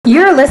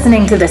You're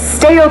listening to the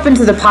Stay Open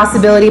to the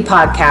Possibility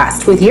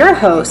podcast with your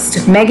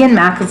host, Megan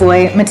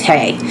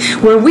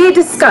McAvoy-Matei, where we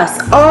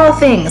discuss all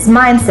things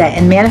mindset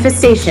and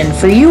manifestation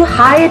for you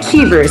high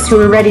achievers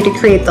who are ready to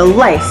create the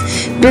life,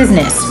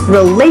 business,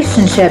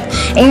 relationship,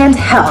 and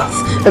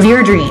health of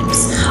your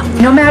dreams.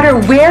 No matter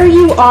where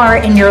you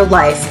are in your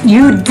life,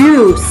 you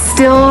do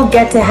still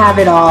get to have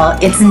it all.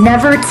 It's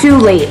never too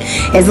late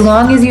as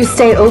long as you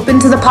stay open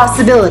to the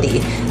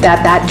possibility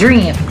that that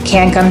dream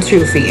can come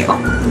true for you.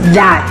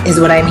 That is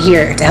what I'm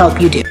here to help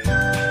you do.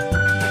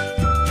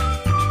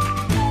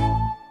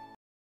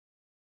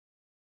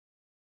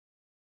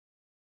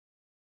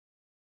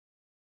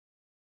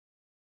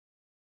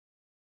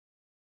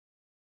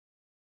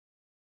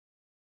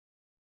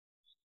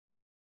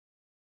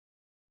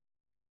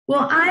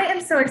 Well, I am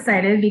so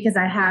excited because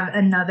I have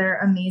another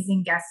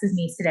amazing guest with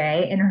me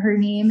today, and her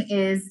name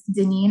is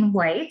Deneen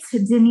White.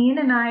 Deneen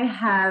and I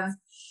have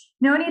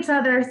known each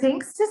other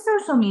thanks to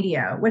social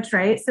media, which,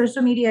 right,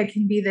 social media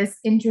can be this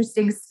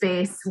interesting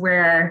space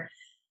where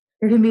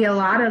there can be a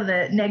lot of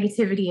the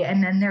negativity,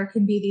 and then there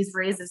can be these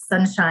rays of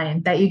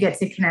sunshine that you get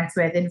to connect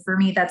with. And for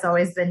me, that's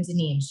always been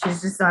Deneen.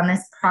 She's just on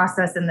this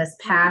process and this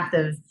path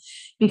of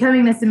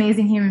becoming this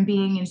amazing human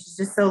being. And she's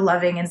just so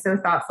loving and so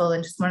thoughtful,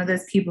 and just one of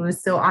those people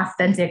who's so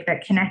authentic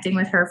that connecting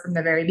with her from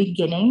the very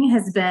beginning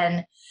has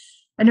been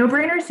a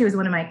no-brainer. She was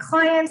one of my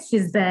clients.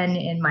 She's been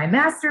in my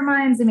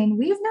masterminds. I mean,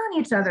 we've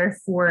known each other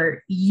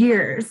for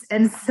years.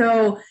 And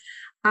so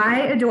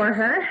I adore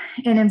her,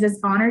 and I'm just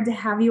honored to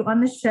have you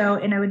on the show.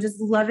 And I would just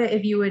love it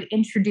if you would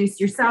introduce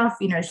yourself,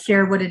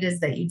 share what it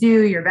is that you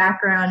do, your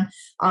background,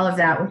 all of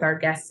that with our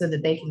guests so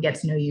that they can get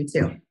to know you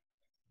too.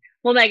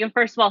 Well, Megan,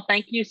 first of all,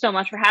 thank you so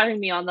much for having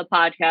me on the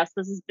podcast.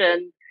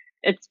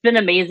 It's been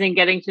amazing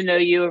getting to know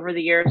you over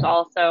the years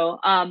also.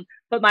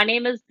 But my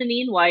name is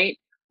Deneen White.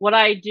 What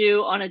I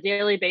do on a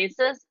daily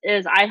basis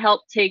is I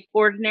help take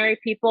ordinary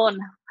people and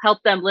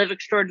help them live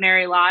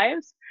extraordinary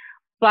lives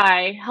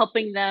by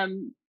helping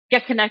them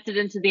get connected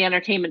into the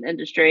entertainment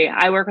industry.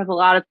 I work with a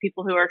lot of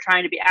people who are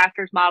trying to be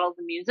actors, models,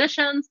 and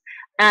musicians.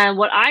 And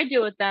what I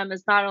do with them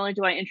is not only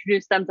do I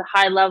introduce them to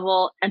high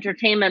level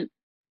entertainment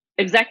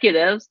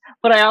executives,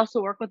 but I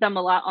also work with them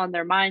a lot on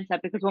their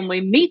mindset, because when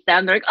we meet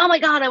them, they're like, oh my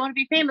God, I want to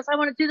be famous. I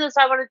want to do this.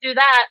 I want to do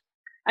that.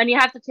 And you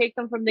have to take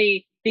them from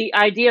the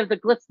idea of the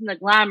glitz and the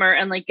glamour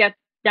and like get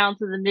down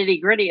to the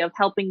nitty gritty of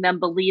helping them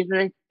believe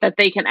that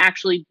they can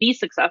actually be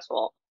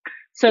successful.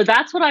 So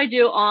that's what I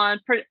do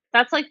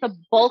that's like the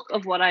bulk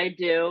of what I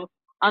do.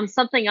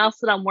 Something else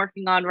that I'm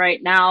working on right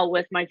now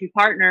with my two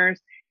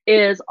partners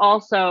is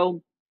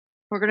also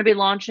we're going to be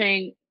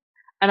launching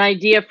an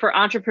idea for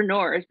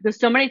entrepreneurs, because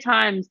so many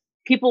times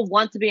people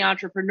want to be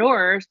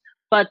entrepreneurs,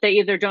 but they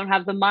either don't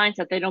have the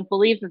mindset, they don't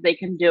believe that they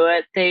can do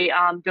it, they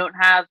don't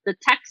have the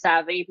tech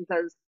savvy,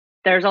 because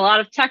there's a lot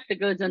of tech that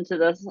goes into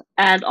this,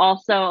 and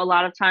also a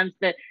lot of times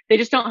that they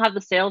just don't have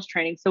the sales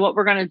training. So what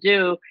we're going to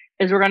do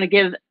is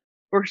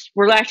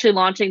we're actually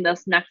launching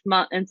this next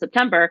month in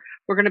September.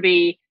 We're going to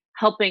be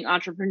helping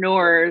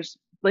entrepreneurs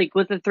like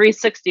with the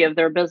 360 of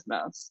their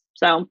business.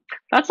 So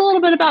that's a little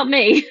bit about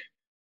me.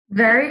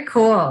 Very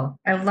cool.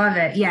 I love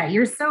it. Yeah,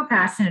 you're so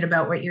passionate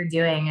about what you're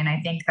doing. And I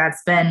think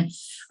that's been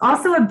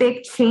also a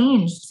big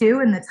change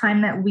too in the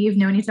time that we've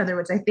known each other,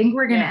 which I think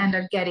we're going to end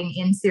up getting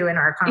into in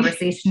our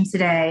conversation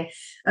today,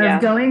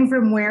 of going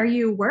from where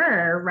you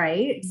were,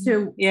 right,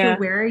 to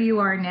where you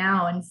are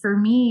now. And for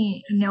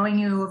me, knowing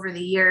you over the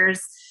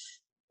years,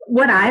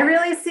 what I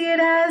really see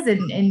it as,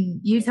 and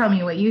you tell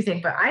me what you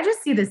think, but I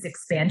just see this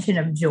expansion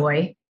of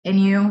joy in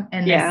you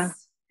and this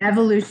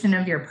evolution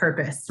of your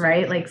purpose,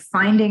 right? Like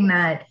finding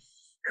that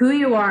who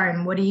you are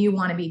and what do you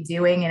want to be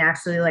doing, and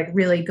actually like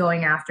really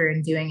going after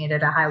and doing it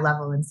at a high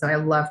level. And so I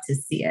love to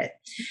see it.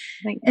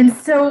 And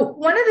so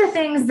one of the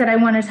things that I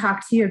want to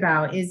talk to you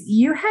about is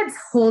you had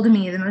told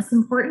me the most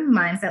important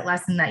mindset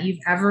lesson that you've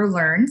ever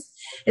learned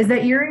is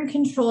that you're in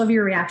control of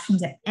your reaction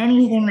to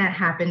anything that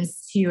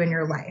happens to you in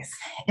your life.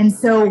 And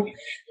so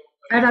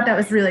I thought that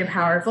was really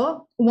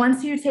powerful.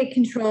 Once you take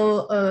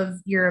control of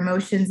your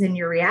emotions and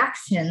your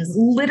reactions,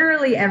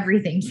 literally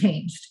everything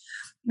changed.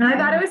 And I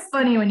thought it was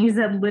funny when you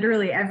said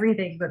literally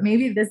everything, but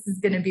maybe this is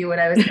going to be what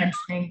I was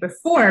mentioning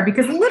before,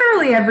 because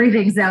literally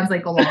everything sounds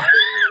like a lot.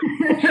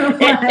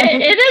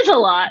 It is a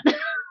lot.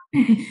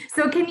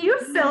 So can you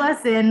fill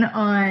us in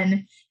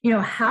on,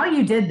 how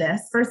you did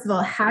this? First of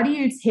all, how do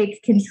you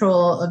take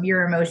control of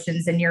your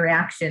emotions and your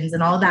reactions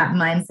and all that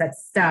mindset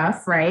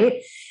stuff,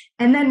 right?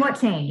 And then what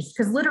changed?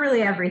 Because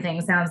literally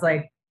everything sounds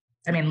like,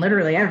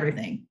 literally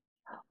everything.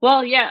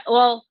 Well, yeah.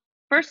 Well,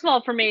 first of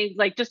all, for me,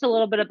 like just a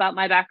little bit about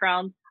my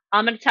background.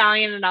 I'm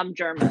Italian and I'm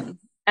German.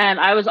 And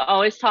I was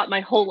always taught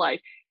my whole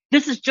life,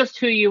 this is just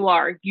who you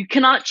are. You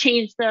cannot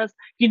change this.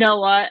 You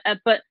know what?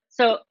 But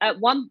so at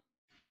one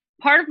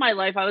part of my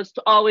life, I was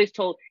always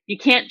told you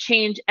can't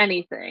change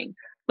anything.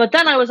 But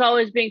then I was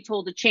always being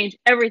told to change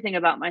everything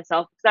about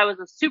myself, because I was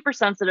a super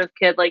sensitive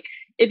kid. Like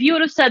if you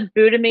would have said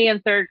boo to me in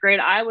third grade,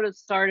 I would have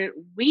started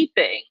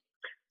weeping.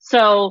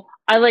 So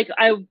I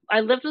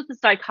lived with this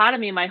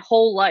dichotomy my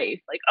whole life.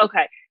 Like,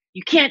 okay,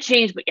 you can't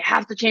change, but you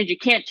have to change. You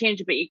can't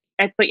change,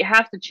 but you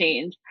have to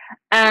change.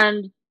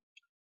 And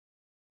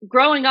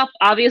growing up,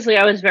 obviously,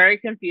 I was very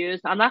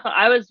confused. I'm not gonna,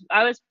 I was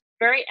a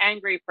very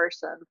angry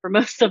person for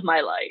most of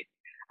my life.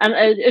 And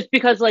it's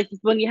because like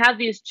when you have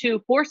these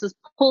two forces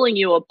pulling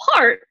you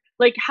apart,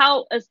 like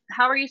how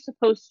are you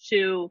supposed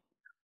to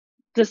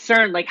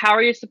discern? Like how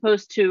are you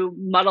supposed to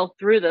muddle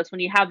through this when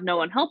you have no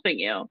one helping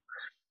you?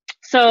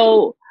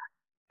 So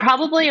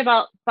probably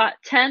about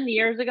 10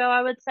 years ago,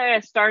 I would say,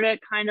 I started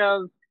kind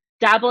of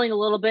dabbling a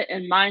little bit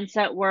in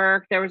mindset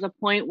work. There was a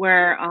point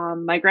where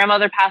my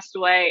grandmother passed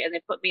away and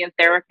they put me in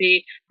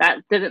therapy. That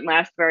didn't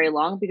last very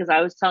long because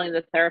I was telling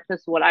the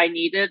therapist what I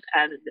needed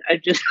and I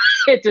just,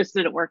 it just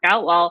didn't work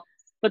out well.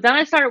 But then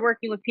I started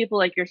working with people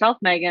like yourself,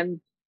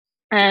 Megan,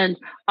 and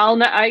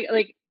I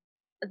like,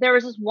 there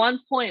was this one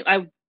point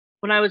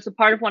when I was a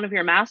part of one of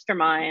your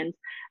masterminds,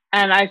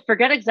 and I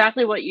forget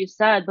exactly what you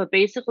said, but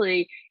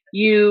basically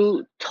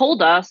you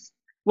told us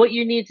what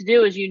you need to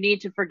do is you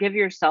need to forgive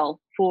yourself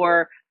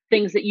for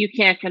things that you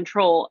can't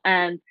control,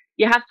 and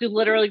you have to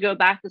literally go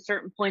back to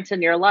certain points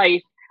in your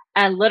life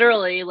and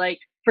literally like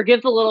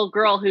forgive the little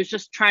girl who's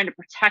just trying to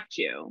protect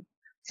you.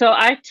 So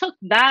I took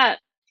that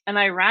and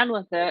I ran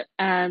with it,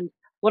 and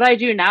what I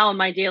do now in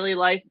my daily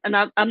life, and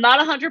I'm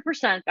not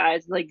 100%,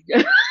 guys, like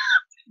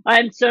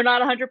I'm so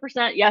not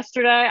 100%.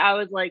 Yesterday, I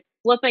was like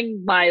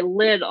flipping my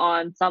lid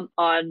on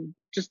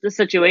just the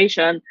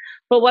situation.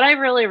 But what I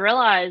really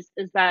realized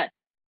is that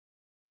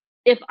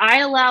if I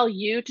allow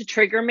you to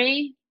trigger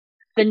me,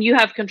 then you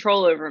have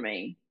control over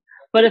me.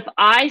 But if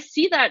I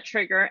see that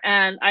trigger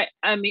and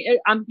I mean,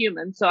 I'm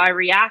human, so I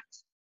react.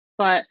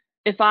 But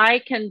if I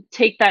can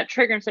take that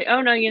trigger and say,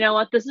 oh no, you know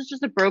what? This is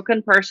just a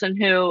broken person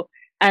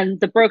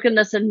and the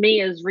brokenness in me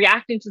is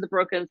reacting to the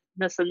brokenness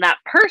in that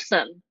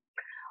person.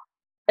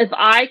 If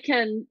I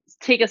can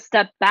take a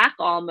step back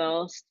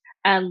almost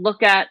and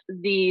look at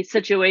the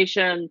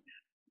situation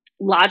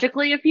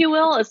logically, if you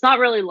will, it's not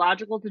really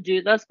logical to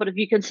do this, but if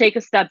you can take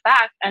a step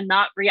back and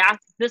not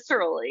react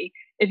viscerally,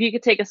 if you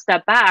could take a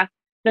step back,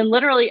 then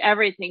literally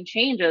everything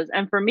changes.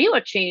 And for me,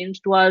 what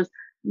changed was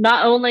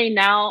not only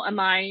now am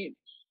I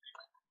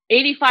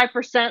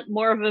 85%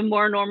 more of a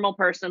more normal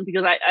person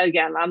because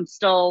again,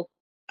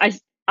 I,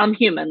 I'm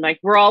human. Like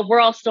we're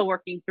all still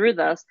working through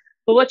this.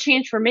 But what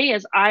changed for me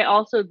is I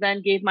also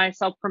then gave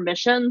myself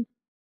permission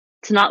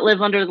to not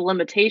live under the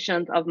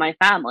limitations of my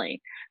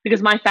family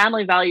because my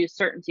family values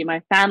certainty.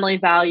 My family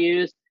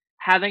values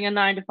having a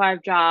 9 to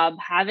 5 job,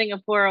 having a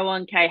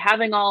 401k,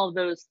 having all of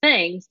those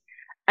things.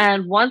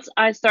 And once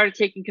I started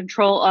taking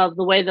control of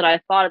the way that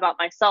I thought about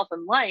myself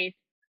in life,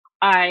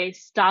 I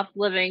stopped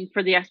living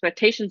for the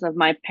expectations of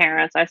my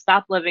parents. I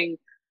stopped living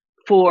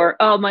for,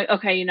 oh my,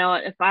 okay, you know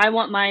what? If I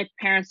want my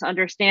parents to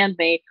understand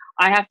me,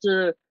 I have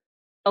to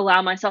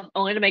allow myself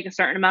only to make a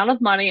certain amount of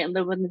money and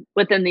live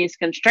within these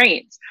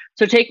constraints.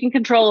 So taking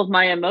control of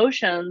my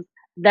emotions,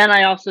 then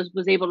I also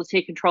was able to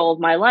take control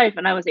of my life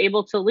and I was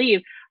able to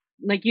leave.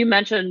 Like you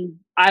mentioned,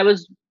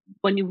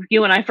 when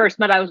you and I first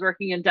met, I was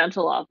working in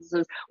dental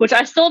offices, which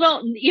I still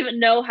don't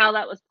even know how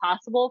that was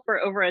possible for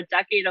over a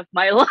decade of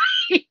my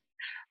life.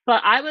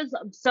 But I was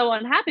so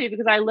unhappy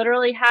because I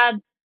literally had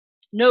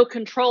no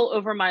control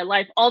over my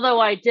life, although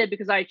I did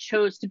because I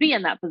chose to be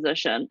in that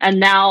position. And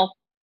now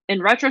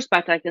in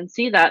retrospect, I can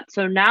see that.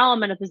 So now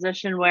I'm in a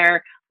position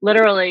where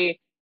literally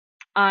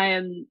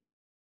I'm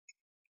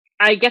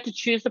I get to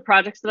choose the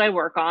projects that I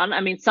work on.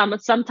 I mean,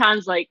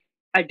 sometimes like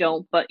I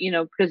don't, but you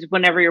know, because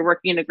whenever you're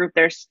working in a group,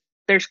 there's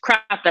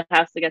crap that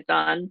has to get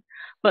done.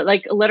 But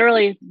like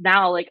literally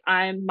now, like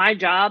my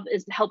job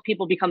is to help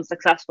people become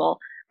successful.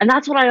 And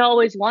that's what I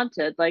always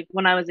wanted. Like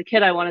when I was a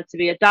kid, I wanted to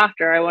be a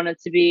doctor. I wanted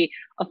to be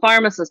a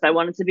pharmacist. I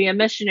wanted to be a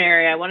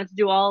missionary. I wanted to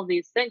do all of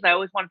these things. I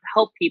always wanted to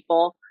help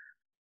people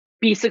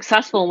be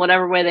successful in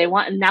whatever way they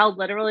want. And now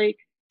literally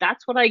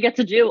that's what I get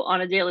to do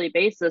on a daily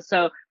basis.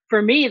 So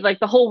for me, like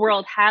the whole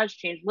world has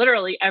changed.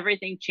 Literally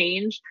everything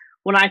changed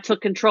when I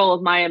took control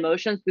of my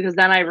emotions because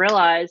then I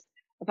realized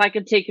if I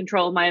can take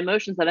control of my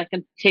emotions, then I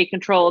can take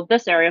control of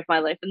this area of my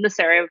life and this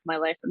area of my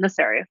life and this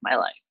area of my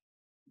life.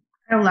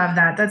 I love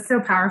that. That's so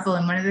powerful.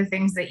 And one of the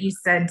things that you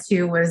said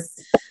too was,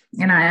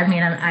 and I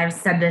mean, I've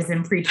said this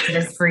and preached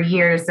this for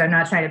years, so I'm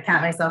not trying to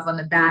pat myself on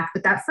the back,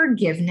 but that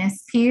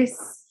forgiveness piece,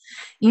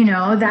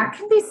 that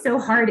can be so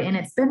hard. And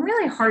it's been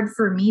really hard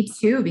for me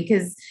too,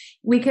 because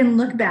we can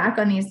look back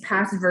on these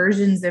past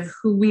versions of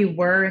who we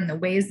were and the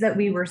ways that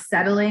we were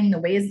settling, the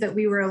ways that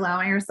we were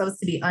allowing ourselves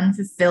to be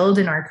unfulfilled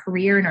in our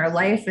career, in our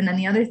life. And then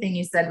the other thing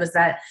you said was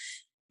that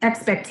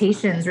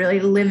expectations, really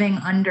living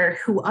under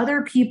who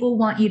other people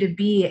want you to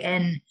be,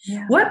 and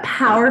what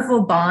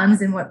powerful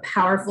bonds and what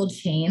powerful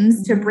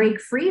chains to break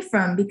free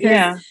from,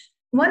 because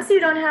once you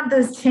don't have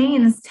those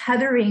chains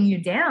tethering you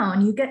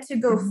down, you get to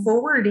go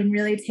forward and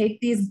really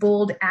take these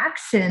bold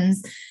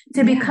actions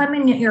to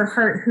becoming at your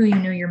heart who you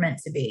know you're meant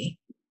to be.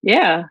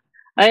 Yeah.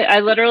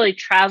 I literally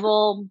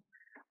travel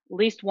at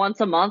least once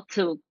a month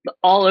to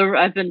all over.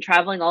 I've been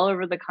traveling all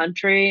over the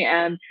country,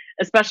 and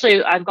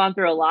especially I've gone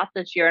through a lot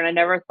this year, and I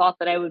never thought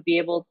that I would be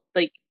able,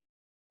 like,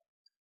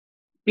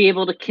 be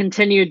able to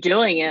continue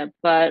doing it.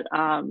 But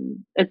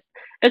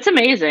it's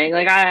amazing.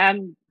 Like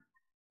I'm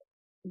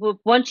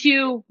once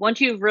you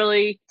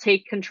really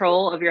take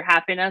control of your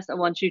happiness, and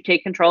once you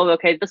take control of,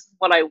 okay, this is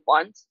what I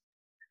want,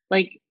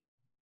 like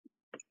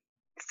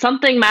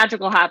something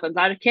magical happens.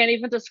 I can't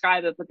even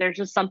describe it, but there's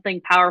just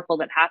something powerful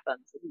that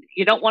happens.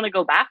 You don't want to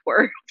go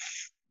backwards.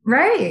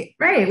 Right,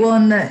 right. Well,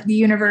 in the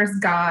universe,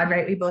 God,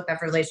 right? We both have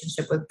a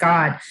relationship with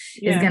God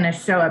is Yeah. going to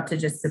show up to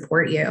just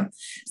support you.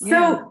 Yeah.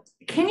 So,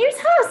 can you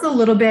tell us a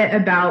little bit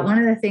about one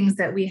of the things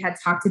that we had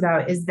talked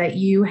about is that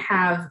you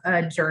have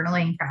a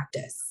journaling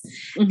practice.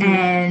 Hmm.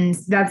 And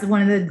that's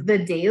one of the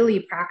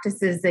daily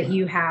practices that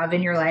you have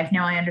in your life.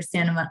 Now, I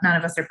understand none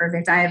of us are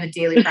perfect. I have a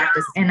daily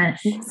practice, and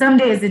some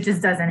days it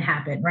just doesn't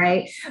happen,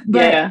 right?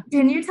 But Yeah.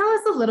 can you tell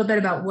us a little bit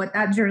about what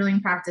that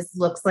journaling practice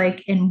looks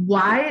like and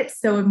why it's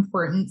so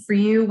important for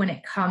you when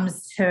it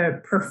comes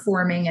to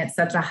performing at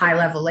such a high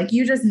level? Like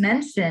you just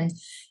mentioned,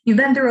 you've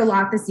been through a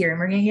lot this year, and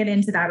we're going to get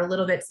into that a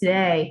little bit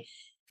today.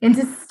 And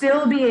to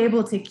still be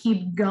able to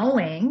keep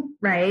going,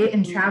 right?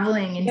 And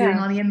traveling and doing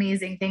Yeah. all the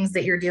amazing things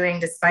that you're doing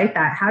despite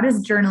that. How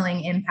does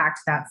journaling impact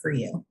that for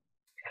you?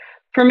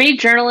 For me,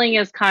 journaling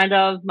is kind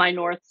of my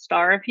North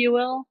Star, if you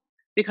will,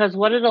 because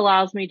what it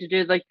allows me to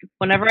do, like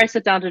whenever I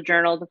sit down to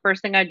journal, the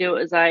first thing I do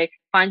is I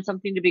find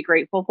something to be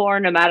grateful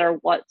for, no matter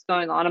what's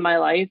going on in my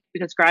life,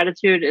 because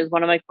gratitude is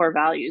one of my core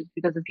values.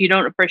 Because if you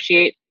don't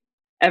appreciate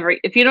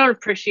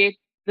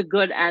the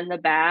good and the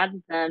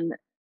bad, then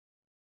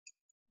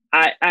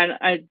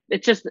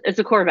it's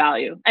a core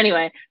value.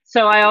 Anyway,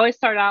 so I always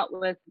start out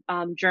with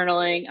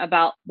journaling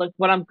about like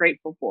what I'm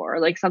grateful for,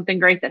 like something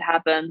great that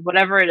happened,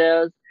 whatever it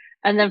is.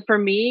 And then for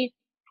me,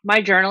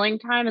 my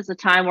journaling time is a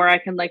time where I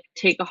can like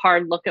take a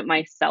hard look at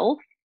myself,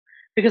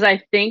 because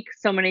I think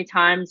so many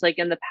times, like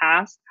in the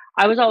past,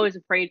 I was always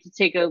afraid to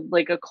take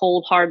a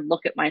cold hard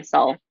look at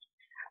myself.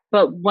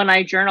 But when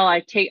I journal,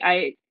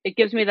 it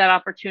gives me that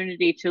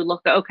opportunity to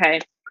look, okay,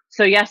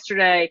 so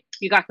yesterday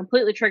you got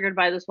completely triggered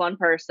by this one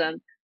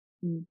person.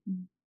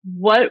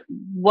 What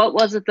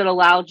was it that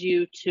allowed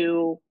you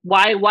to,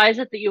 why is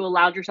it that you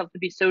allowed yourself to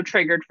be so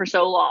triggered for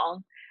so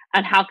long,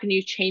 and how can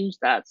you change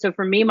that? So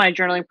for me, my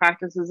journaling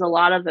practice is a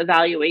lot of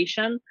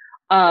evaluation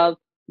of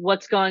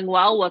what's going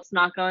well, what's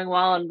not going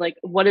well, and like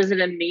what is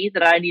it in me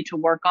that I need to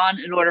work on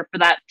in order for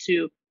that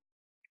to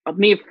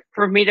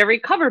for me to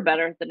recover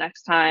better the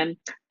next time.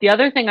 The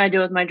other thing I do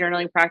with my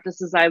journaling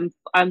practice is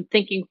I'm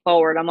thinking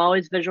forward. I'm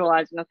always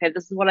visualizing, okay,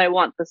 this is what I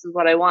want. This is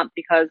what I want,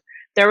 because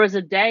there was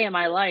a day in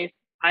my life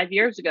 5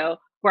 years ago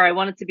where I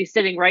wanted to be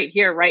sitting right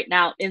here, right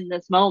now, in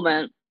this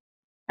moment.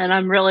 And I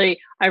really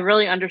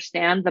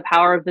understand the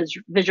power of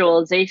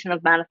visualization,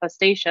 of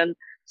manifestation.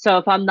 So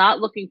if I'm not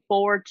looking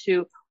forward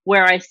to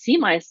where I see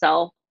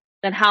myself,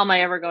 then how am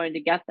I ever going to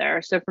get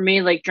there? So for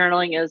me, like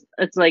journaling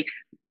it's like,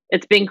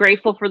 it's being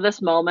grateful for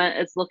this moment.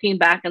 It's looking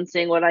back and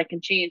seeing what I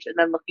can change, and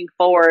then looking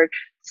forward to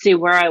see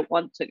where I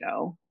want to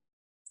go.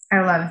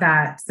 I love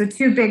that. So,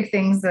 two big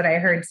things that I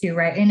heard too,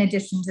 right? In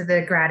addition to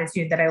the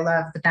gratitude that I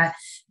love, but that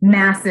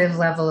massive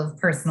level of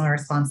personal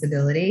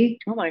responsibility,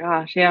 Oh my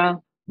gosh, yeah.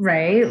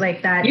 right?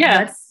 Like that, Yeah.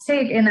 let's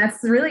take, and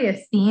that's really a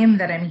theme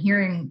that I'm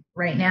hearing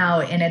right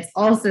now. And it's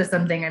also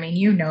something, I mean,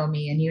 you know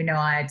me and you know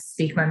I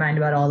speak my mind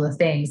about all the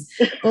things.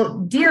 Well,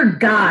 dear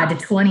God,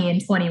 20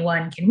 and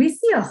 21, can we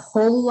see a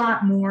whole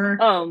lot more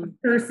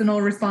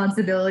personal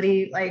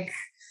responsibility? Like,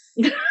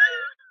 yeah,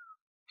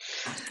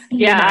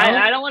 you know?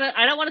 I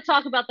don't want to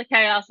talk about the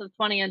chaos of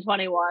 20 and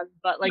 21,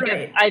 but like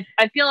if Right.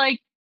 I feel like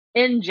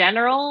in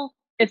general,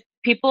 if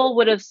people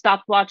would have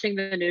stopped watching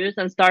the news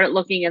and started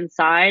looking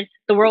inside,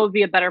 the world would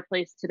be a better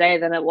place today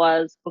than it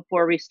was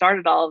before we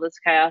started all of this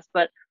chaos.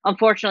 But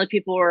unfortunately,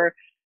 people were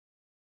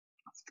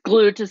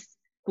glued to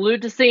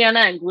glued to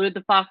CNN, glued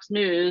to Fox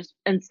News,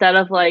 instead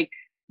of like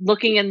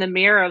looking in the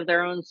mirror of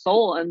their own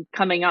soul and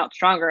coming out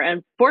stronger.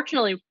 And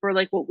fortunately for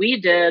like what we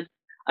did,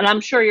 and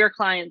I'm sure your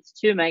clients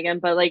too, Megan,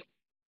 but like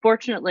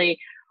fortunately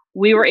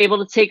we were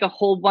able to take a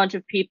whole bunch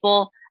of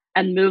people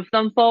and move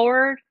them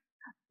forward.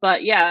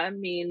 But yeah, I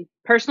mean,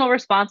 personal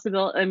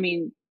responsibility, I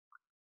mean,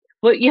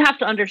 what you have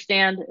to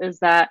understand is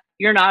that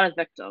you're not a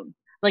victim.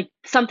 Like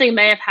something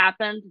may have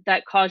happened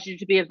that caused you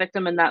to be a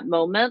victim in that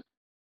moment.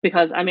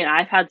 Because I mean,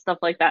 I've had stuff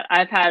like that.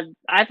 I've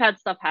had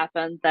stuff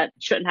happen that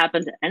shouldn't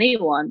happen to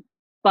anyone.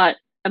 But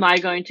am I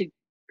going to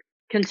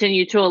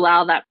continue to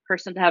allow that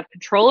person to have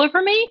control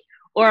over me?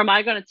 Or am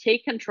I going to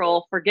take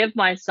control, forgive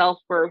myself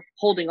for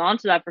holding on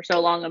to that for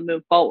so long, and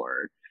move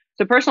forward?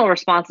 So personal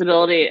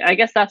responsibility, I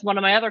guess that's one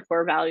of my other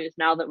core values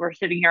now that we're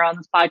sitting here on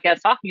this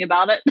podcast talking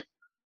about it.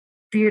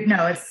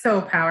 No, it's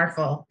so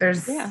powerful.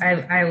 Yeah.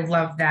 I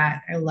love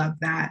that. I love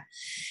that.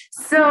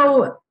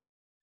 So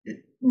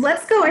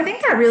let's go. I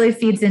think that really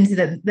feeds into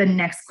the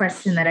next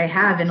question that I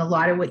have, and a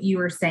lot of what you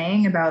were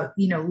saying about,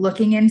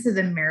 looking into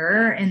the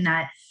mirror and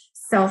that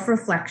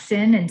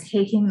self-reflection and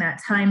taking that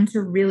time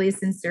to really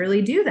sincerely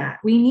do that.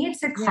 We need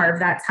to Yeah. carve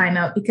that time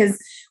out because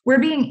we're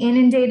being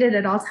inundated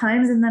at all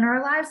times, and then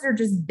our lives are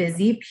just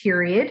busy,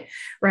 period.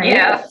 Right.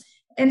 Yeah.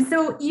 And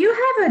so you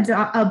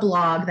have a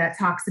blog that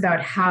talks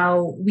about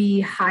how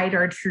we hide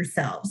our true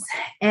selves.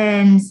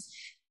 And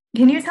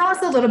can you tell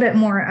us a little bit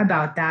more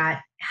about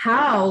that?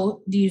 How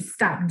do you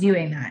stop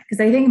doing that?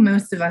 Because I think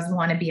most of us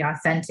want to be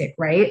authentic,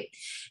 right?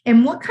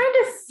 And what kind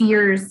of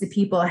fears do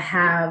people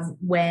have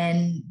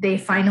when they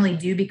finally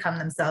do become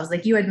themselves?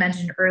 Like you had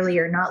mentioned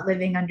earlier, not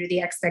living under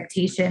the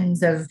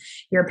expectations of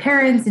your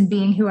parents and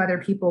being who other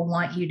people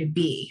want you to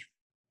be.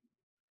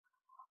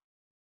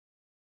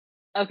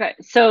 Okay,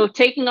 so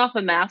taking off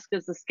a mask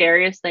is the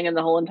scariest thing in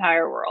the whole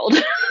entire world.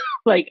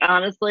 Like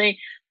honestly,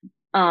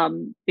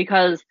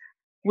 because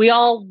we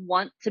all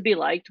want to be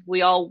liked.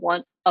 We all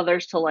want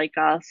others to like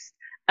us.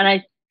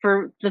 And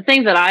for the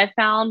thing that I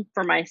found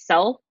for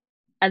myself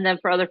and then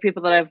for other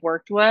people that I've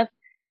worked with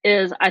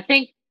is I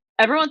think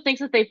everyone thinks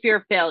that they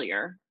fear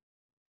failure,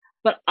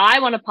 but I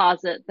want to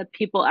posit that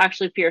people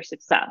actually fear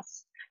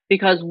success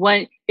because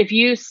if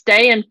you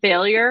stay in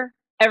failure,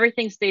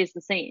 everything stays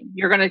the same.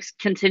 You're going to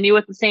continue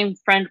with the same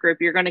friend group.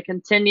 You're going to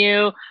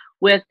continue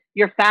with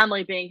your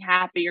family being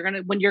happy.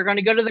 When you're going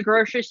to go to the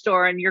grocery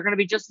store and you're going to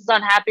be just as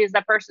unhappy as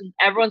that person,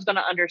 everyone's going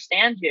to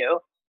understand you.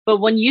 But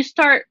when you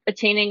start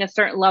attaining a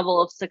certain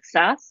level of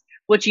success,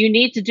 what you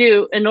need to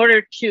do in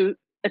order to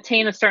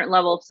attain a certain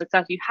level of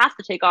success, you have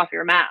to take off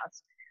your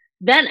mask.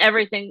 Then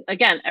everything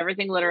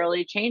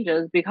literally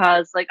changes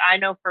because like I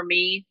know for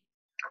me,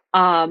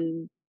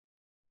 when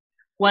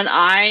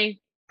I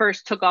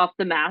first took off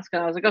the mask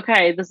and I was like,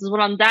 okay, this is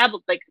what I'm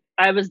dabbling. Like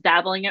I was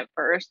dabbling at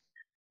first.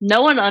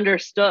 No one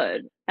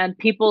understood. And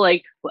people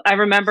like, I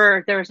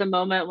remember there was a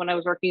moment when I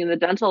was working in the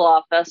dental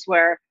office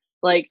where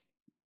like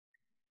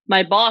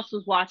my boss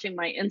was watching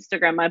my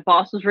Instagram. My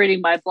boss was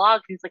reading my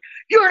blog. He's like,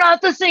 you're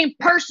not the same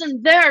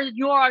person there that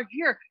you are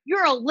here.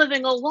 You're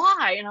living a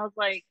lie. And I was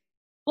like,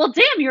 well,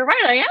 damn, you're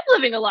right. I am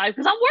living a lie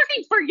because I'm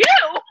working for you.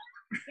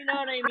 You know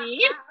what I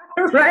mean?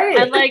 Right.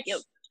 And like,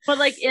 but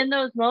like in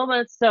those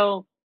moments,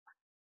 so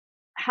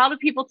how do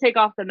people take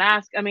off the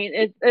mask? I mean,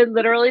 it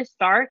literally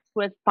starts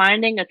with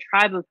finding a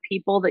tribe of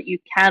people that you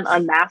can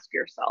unmask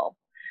yourself.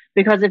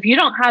 Because if you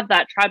don't have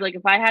that tribe, like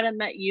if I hadn't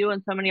met you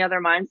and so many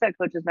other mindset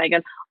coaches,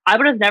 Megan, I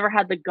would have never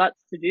had the guts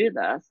to do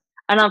this.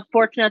 And I'm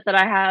fortunate that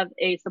I have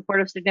a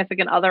supportive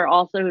significant other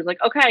also who's like,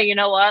 okay, you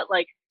know what?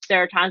 Like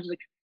there are times like,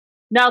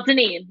 now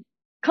Deneen,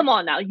 come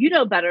on now, you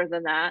know better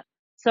than that.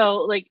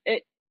 So like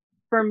it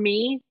for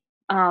me,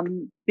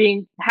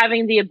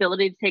 having the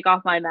ability to take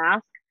off my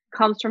mask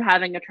comes from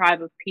having a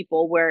tribe of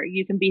people where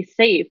you can be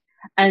safe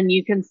and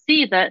you can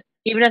see that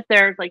even if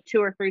there's like two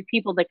or three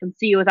people that can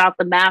see you without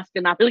the mask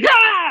and not be like,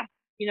 ah,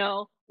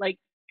 like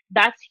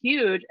that's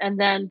huge. And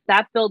then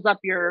that builds up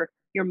your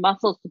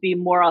muscles to be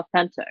more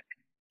authentic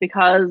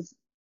because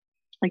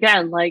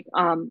again, like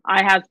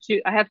I have two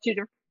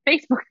different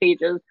Facebook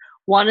pages.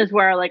 One is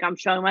where like I'm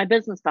showing my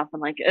business stuff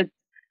and like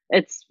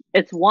it's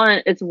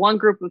one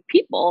group of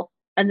people.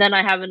 And then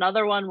I have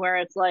another one where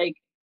it's like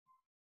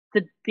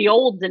the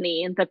old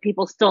Deneen that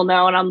people still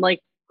know. And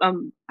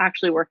I'm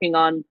actually working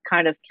on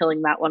kind of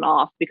killing that one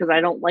off because I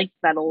don't like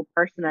that old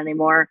person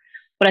anymore.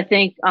 But I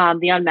think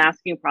the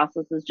unmasking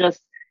process is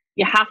just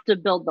you have to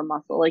build the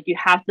muscle. Like you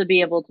have to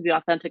be able to be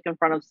authentic in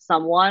front of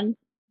someone.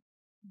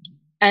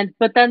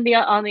 But then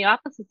on the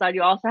opposite side,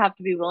 you also have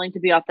to be willing to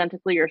be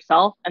authentically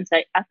yourself and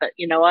say, F it,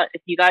 you know what?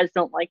 If you guys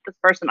don't like this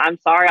person, I'm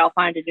sorry, I'll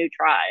find a new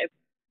tribe.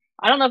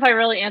 I don't know if I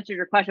really answered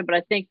your question, but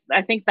I think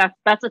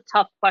that's a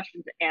tough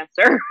question to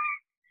answer.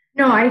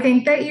 No, I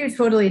think that you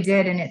totally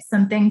did. And it's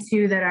something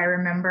too that I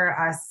remember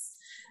us,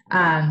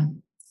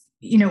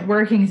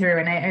 working through.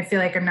 And I feel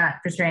like I'm not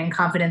portraying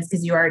confidence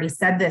because you already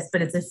said this,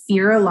 but it's a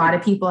fear a lot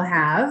of people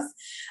have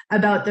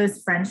about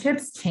those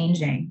friendships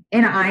changing.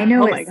 And I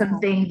know it's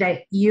something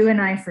that you and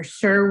I for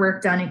sure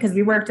worked on it because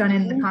we worked on it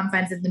in the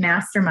confines of the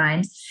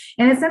mastermind.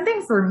 And it's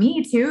something for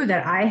me too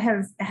that I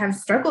have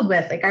struggled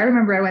with. Like I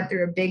remember I went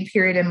through a big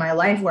period in my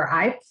life where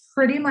I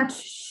pretty much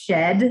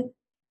shed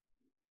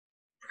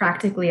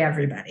practically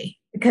everybody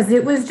because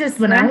it was just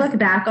when I look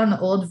back on the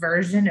old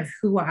version of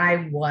who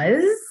I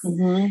was,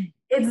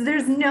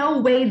 there's no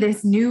way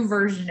this new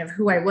version of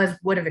who I was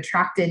would have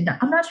attracted.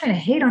 I'm not trying to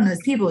hate on those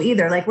people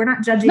either. Like we're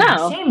not judging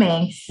and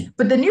shaming,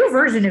 but the new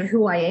version of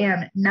who I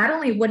am not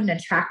only wouldn't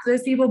attract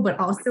those people, but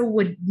also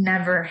would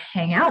never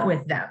hang out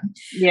with them.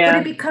 Yeah.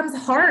 But it becomes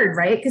hard,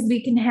 right? Because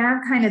we can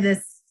have kind of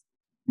this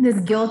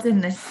guilt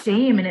and this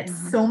shame, and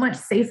it's so much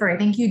safer. I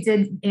think you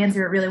did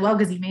answer it really well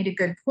because you made a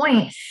good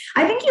point.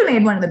 I think you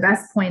made one of the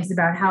best points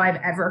about how I've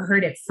ever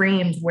heard it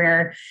framed,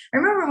 where I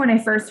remember when I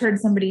first heard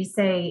somebody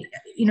say,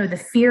 the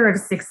fear of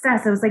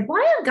success, I was like, why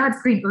on God's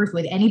green earth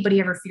would anybody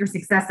ever fear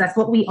success? That's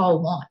what we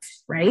all want,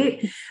 right?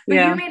 But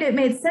you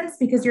made sense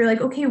because you're like,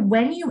 okay,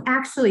 when you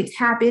actually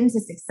tap into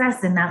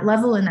success and that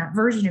level and that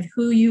version of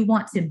who you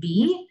want to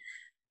be,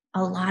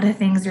 a lot of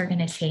things are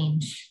going to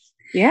change.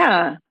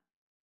 Yeah.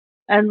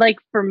 And like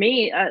for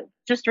me,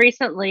 just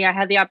recently, I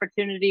had the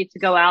opportunity to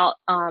go out.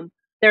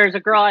 There's a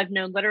girl I've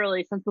known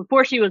literally since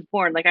before she was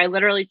born. Like I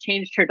literally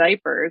changed her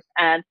diapers,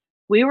 and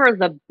we were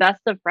the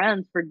best of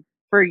friends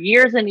for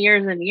years and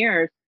years and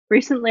years.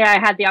 recently I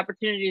had the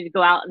opportunity to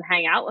go out and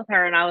hang out with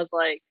her, and I was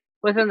like,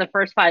 within the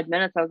first 5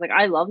 minutes, I was like,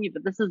 I love you,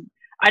 but this is,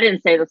 I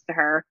didn't say this to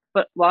her,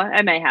 but well,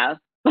 I may have.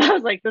 But I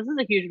was like, this is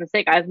a huge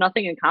mistake. I have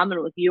nothing in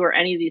common with you or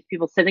any of these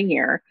people sitting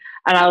here.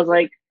 And I was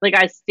like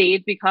I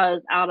stayed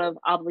because out of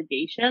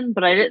obligation,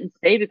 but I didn't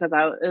stay because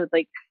it was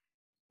like,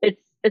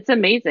 it's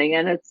amazing.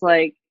 And it's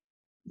like,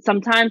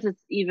 sometimes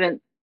it's even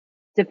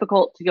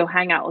difficult to go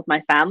hang out with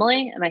my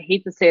family. And I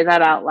hate to say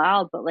that out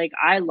loud, but like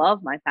I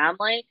love my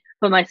family.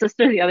 But my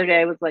sister the other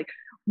day was like,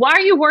 why are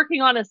you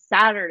working on a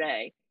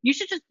Saturday? You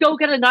should just go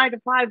get a 9 to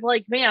 5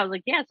 like me. I was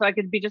like, yeah, so I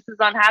could be just as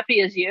unhappy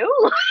as you.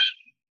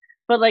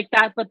 But like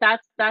that, but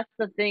that's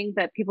the thing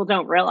that people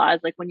don't realize.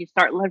 Like when you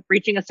start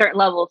reaching a certain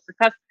level of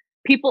success,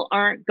 people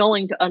aren't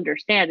going to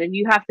understand, and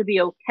you have to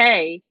be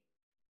okay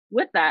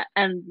with that.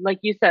 And like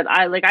you said,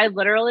 I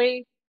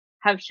literally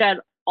have shed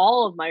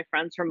all of my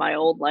friends from my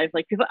old life.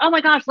 Like people, oh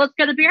my gosh, let's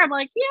get a beer. I'm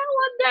like, yeah,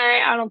 one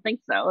day. I don't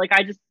think so. Like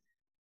I just,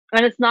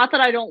 and it's not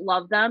that I don't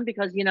love them,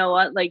 because you know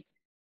what, like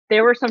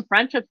there were some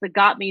friendships that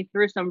got me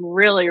through some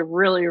really,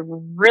 really,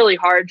 really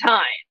hard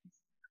times,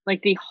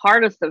 like the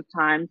hardest of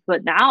times.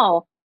 But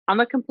now I'm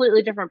a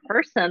completely different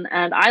person,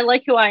 and I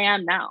like who I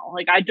am now.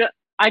 Like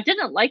I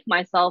didn't like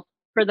myself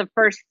for the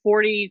first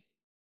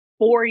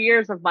 44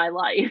 years of my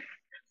life.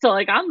 So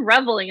like I'm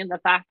reveling in the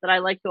fact that I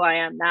like who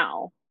I am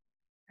now.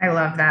 I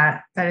love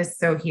that. That is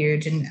so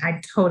huge. And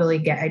I totally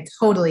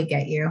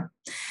get you.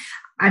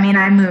 I mean,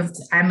 I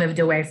moved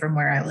away from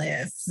where I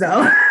live.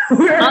 So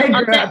where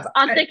I grew up,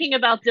 I'm thinking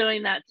about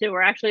doing that too.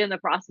 We're actually in the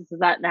process of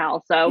that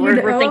now. So you we're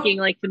know, thinking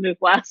like to move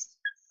west.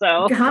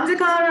 So come to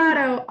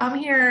Colorado. I'm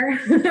here.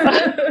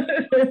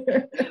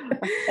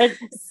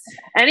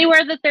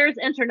 anywhere that there's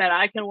internet,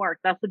 I can work.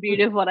 That's the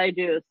beauty of what I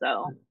do.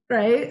 So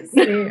Right?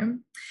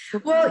 Same.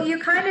 Well, you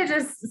kind of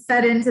just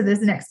set into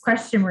this next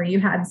question where you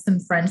had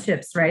some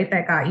friendships, right,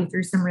 that got you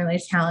through some really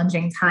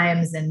challenging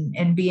times,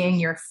 and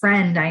being your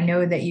friend, I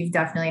know that you've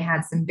definitely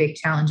had some big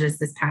challenges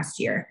this past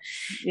year.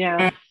 yeah.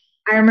 And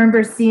I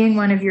remember seeing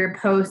one of your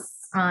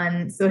posts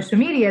on social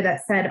media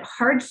that said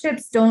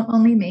hardships don't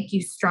only make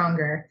you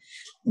stronger,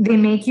 they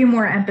make you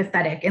more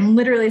empathetic. And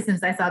literally,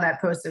 since I saw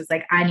that post, it was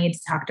like, I need to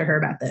talk to her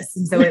about this.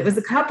 And so it was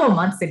a couple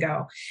months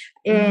ago.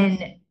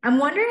 And I'm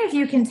wondering if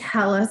you can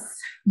tell us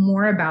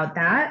more about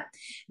that.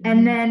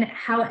 And then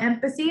how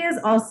empathy is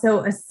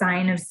also a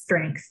sign of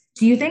strength.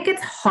 Do you think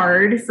it's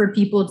hard for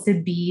people to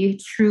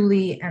be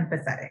truly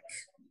empathetic?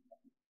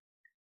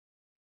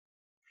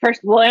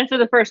 First, we'll answer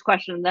the first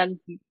question, then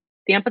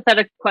the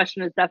empathetic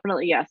question is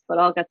definitely yes, but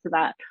I'll get to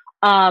that.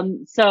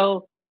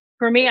 So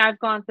for me, I've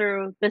gone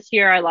through this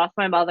year. I lost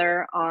my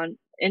mother on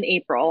in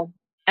April,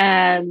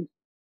 and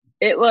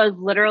it was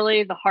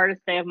literally the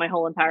hardest day of my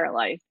whole entire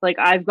life. Like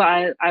I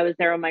was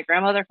there when my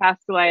grandmother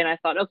passed away, and I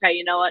thought, okay,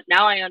 you know what?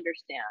 Now I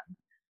understand.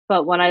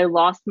 But when I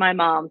lost my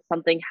mom,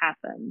 something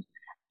happened,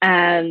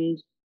 and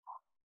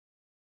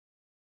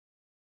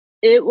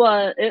it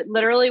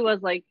literally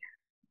was like,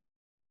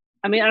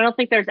 I mean, I don't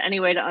think there's any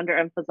way to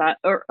underemphasize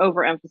or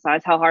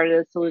overemphasize how hard it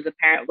is to lose a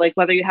parent. Like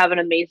whether you have an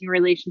amazing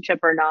relationship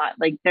or not,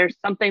 like there's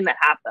something that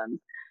happens.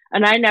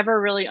 And I never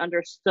really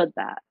understood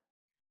that.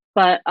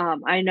 But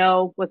I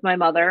know with my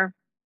mother,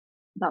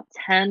 about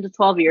 10 to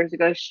 12 years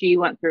ago, she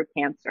went through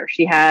cancer.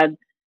 She had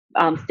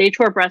stage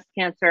 4 breast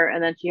cancer,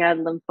 and then she had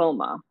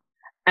lymphoma.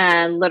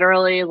 And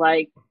literally,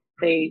 like,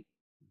 they,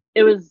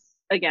 it was,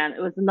 again,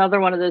 it was another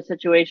one of those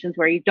situations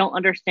where you don't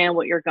understand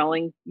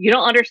you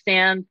don't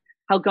understand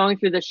how going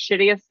through the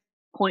shittiest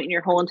point in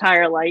your whole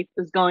entire life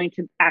is going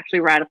to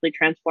actually radically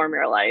transform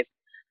your life.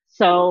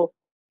 So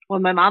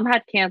when my mom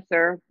had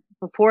cancer,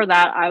 before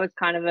that, I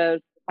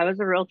was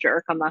a real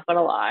jerk. I'm not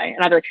gonna lie,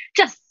 and I'd be like,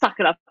 just suck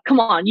it up. Come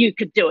on, you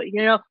could do it.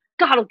 You know,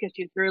 God will get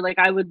you through. Like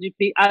and I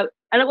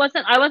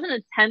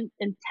wasn't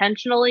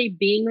intentionally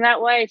being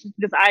that way. It's just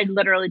because I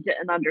literally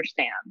didn't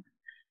understand.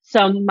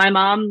 So my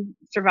mom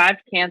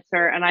survived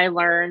cancer, and I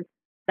learned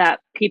that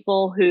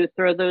people who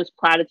throw those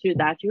platitudes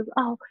at you,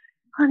 oh,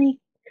 honey,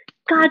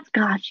 God's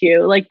got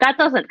you. Like that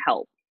doesn't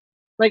help.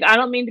 Like I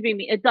don't mean to be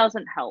mean. It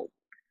doesn't help.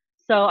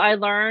 So I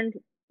learned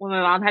when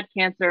my mom had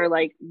cancer,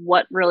 like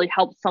what really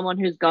helps someone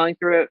who's going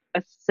through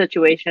a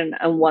situation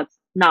and what's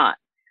not.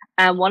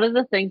 And one of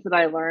the things that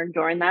I learned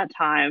during that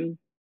time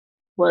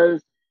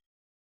was,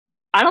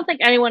 I don't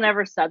think anyone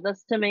ever said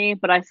this to me,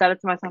 but I said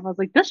it to myself. I was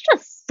like, this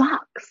just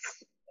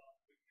sucks.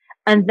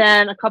 And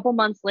then a couple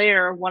months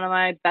later, one of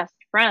my best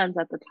friends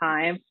at the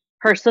time,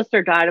 her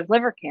sister died of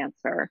liver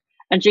cancer.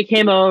 And she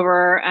came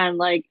over, and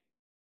like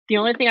the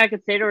only thing I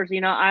could say to her is, you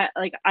know, I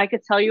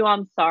could tell you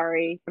I'm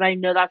sorry, but I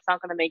know that's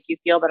not gonna make you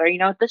feel better. You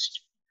know,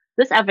 this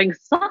effing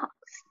sucks.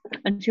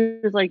 And she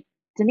was like,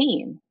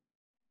 Deneen,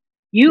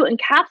 you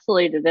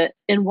encapsulated it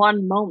in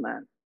one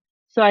moment.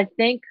 So I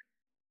think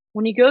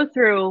when you go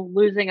through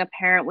losing a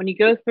parent, when you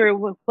go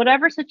through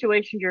whatever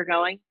situation you're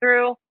going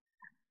through,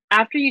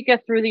 after you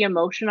get through the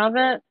emotion of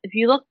it, if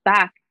you look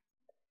back,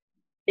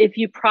 if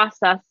you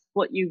process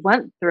what you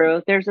went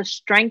through, there's a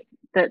strength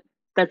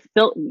that's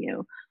built in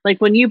you. Like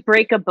when you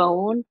break a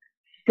bone,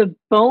 the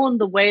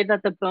way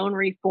that the bone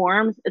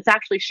reforms, it's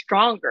actually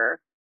stronger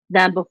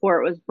than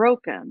before it was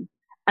broken.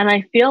 And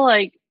I feel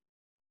like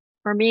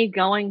for me,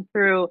 going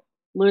through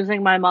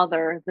losing my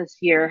mother this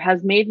year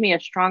has made me a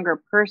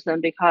stronger person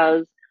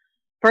because,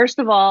 first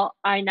of all,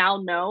 I now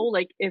know,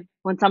 like, if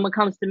when someone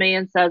comes to me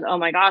and says, "Oh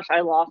my gosh,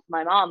 I lost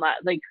my mom,"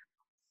 like,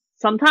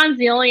 sometimes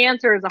the only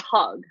answer is a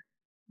hug,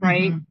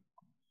 right?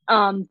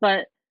 Mm-hmm.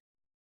 But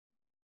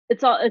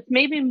it's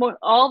made me more,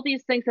 all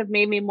these things have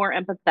made me more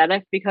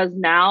empathetic because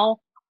now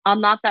I'm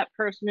not that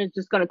person who's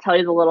just going to tell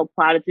you the little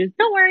platitudes,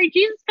 "Don't worry,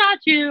 Jesus got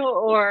you,"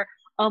 or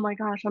 "Oh my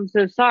gosh, I'm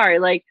so sorry."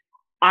 Like,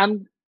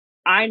 I'm,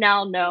 I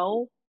now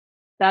know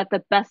that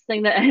the best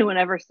thing that anyone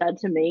ever said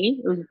to me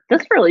was,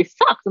 "This really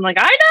sucks." I'm like,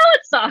 "I know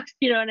it sucks."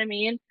 You know what I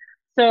mean?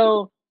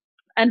 So,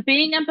 and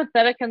being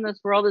empathetic in this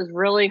world is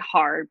really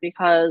hard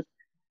because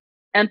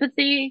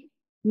empathy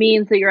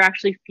means that you're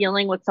actually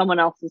feeling what someone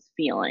else is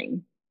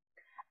feeling.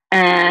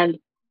 And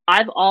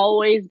I've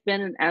always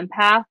been an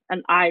empath,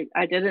 and I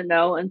didn't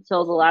know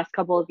until the last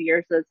couple of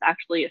years that it's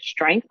actually a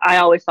strength. I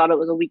always thought it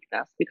was a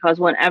weakness because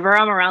whenever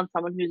I'm around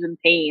someone who's in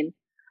pain,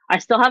 I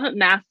still haven't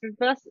mastered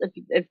this.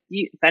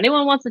 If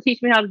anyone wants to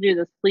teach me how to do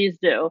this, please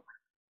do.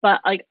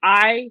 But like,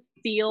 I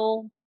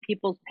feel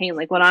people's pain.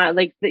 Like, when I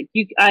like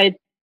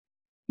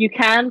you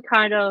can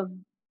kind of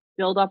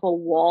build up a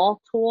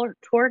wall toward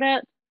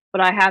it,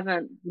 but I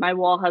haven't. My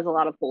wall has a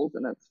lot of holes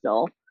in it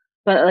still.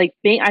 But like,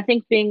 I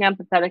think being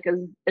empathetic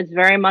is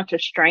very much a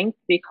strength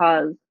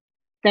because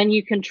then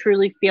you can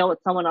truly feel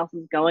what someone else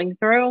is going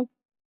through,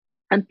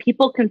 and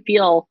people can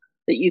feel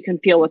that you can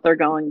feel what they're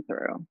going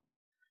through.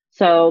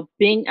 So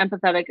being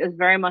empathetic is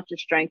very much a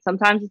strength.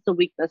 Sometimes it's a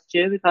weakness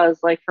too, because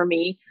like for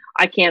me,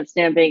 I can't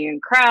stand being in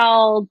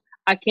crowds.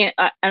 I can't,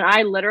 and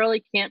I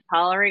literally can't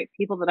tolerate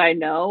people that I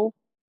know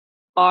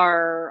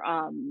are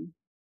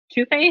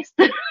two-faced.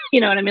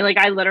 You know what I mean? Like,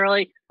 I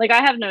literally, like,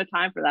 I have no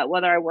time for that,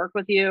 whether I work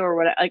with you or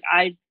what. Like,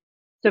 I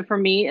so for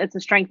me it's a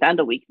strength and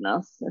a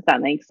weakness, if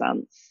that makes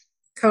sense.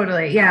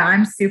 Totally. Yeah,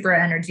 I'm super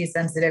energy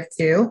sensitive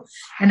too.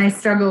 And I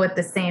struggle with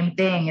the same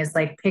thing is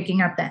like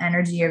picking up the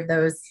energy of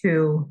those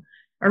who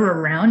are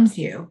around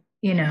you,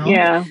 you know?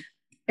 Yeah.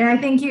 And I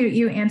think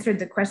you answered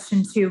the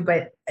question too,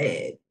 but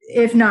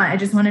if not, I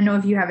just want to know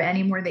if you have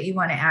any more that you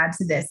want to add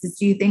to this. Is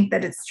do you think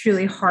that it's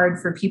truly hard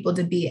for people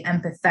to be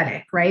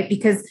empathetic, right?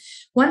 Because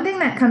one thing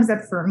that comes up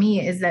for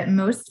me is that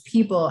most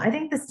people, I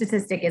think the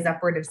statistic is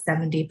upward of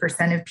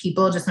 70% of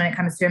people, just when it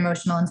comes to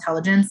emotional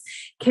intelligence,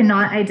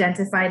 cannot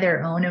identify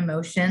their own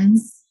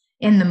emotions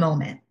in the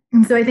moment.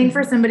 And so I think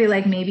for Mhm. somebody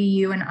like maybe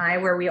you and I,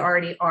 where we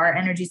already are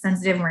energy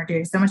sensitive, and we're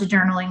doing so much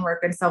journaling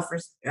work and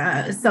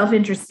self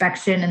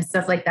introspection and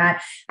stuff like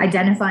that,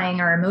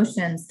 identifying our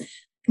emotions.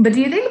 But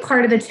do you think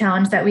part of the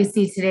challenge that we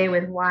see today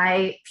with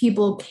why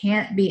people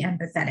can't be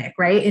empathetic,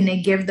 right? And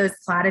they give those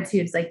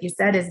platitudes, like you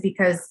said, is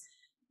because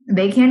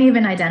they can't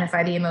even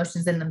identify the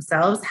emotions in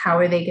themselves. How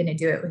are they going to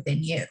do it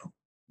within you?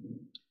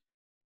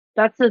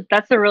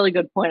 That's a really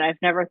good point.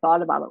 I've never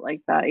thought about it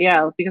like that.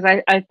 Yeah, because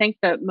I think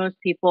that most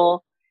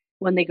people,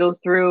 when they go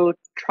through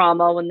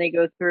trauma, when they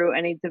go through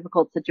any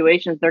difficult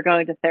situations, they're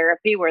going to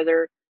therapy where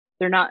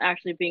they're not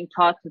actually being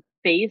taught to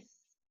face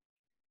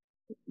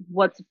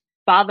what's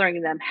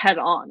bothering them head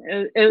on.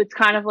 It's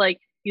kind of like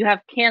you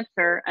have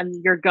cancer and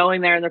you're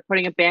going there and they're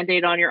putting a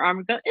band-aid on your arm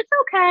and go, "It's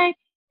okay.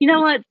 You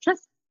know what?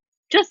 Just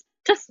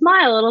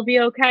smile. It'll be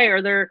okay."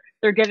 Or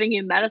they're giving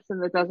you medicine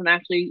that doesn't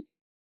actually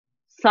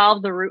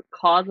solve the root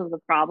cause of the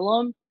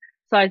problem.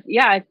 So I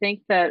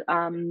think that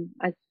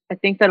I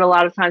think that a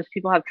lot of times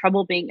people have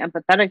trouble being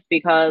empathetic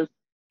because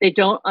they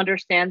don't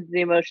understand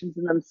the emotions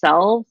in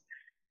themselves,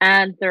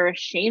 and they're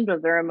ashamed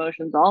of their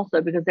emotions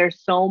also because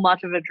there's so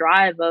much of a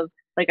drive of,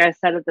 like I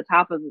said at the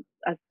top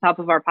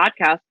of our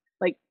podcast,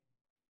 like,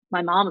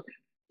 my mom,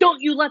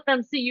 "Don't you let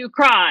them see you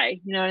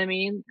cry." You know what I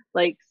mean?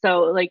 Like,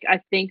 so like,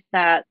 I think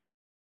that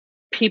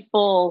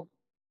people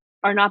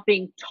are not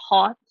being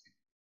taught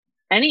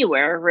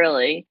anywhere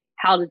really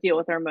how to deal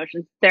with their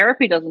emotions.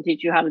 Therapy doesn't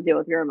teach you how to deal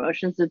with your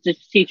emotions. It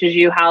just teaches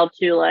you how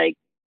to, like,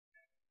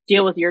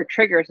 deal with your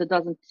triggers. It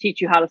doesn't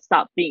teach you how to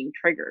stop being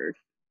triggered.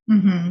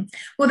 Mm-hmm.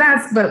 Well,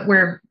 that's but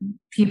where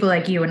people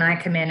like you and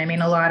I come in. I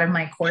mean, a lot of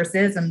my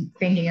courses, I'm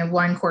thinking of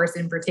one course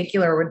in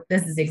particular where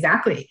this is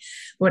exactly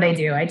what I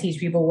do. I teach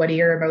people, what do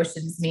your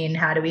emotions mean?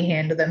 How do we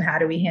handle them? How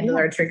do we handle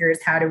Yeah. our triggers?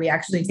 How do we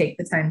actually take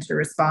the time to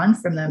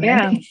respond from them? And I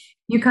Yeah. think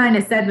you kind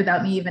of said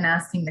without me even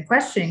asking the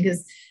question,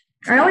 because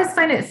I always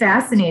find it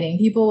fascinating.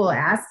 People will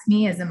ask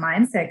me as a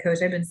mindset coach,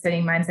 I've been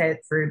studying mindset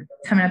for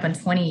coming up on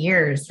 20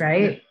 years,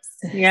 right?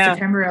 Yeah.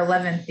 September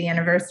 11th, the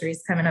anniversary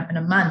is coming up in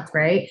a month,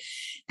 right?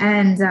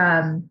 And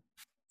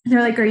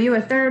they're like, "Are you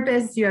a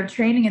therapist? Do you have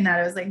training in that?"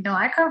 I was like, "No,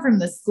 I come from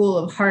the school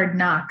of hard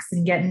knocks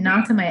and getting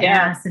knocked on my Yeah.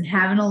 ass and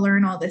having to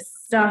learn all this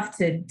stuff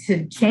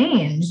to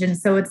change." And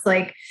so it's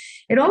like,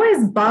 it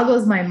always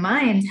boggles my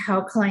mind how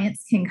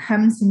clients can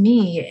come to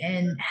me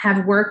and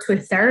have worked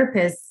with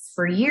therapists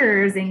for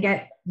years and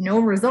get no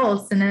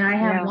results. And then I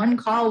have one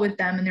call with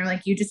them and they're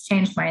like, you just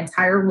changed my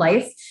entire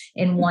life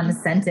in one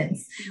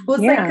sentence. Well,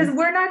 it's like, because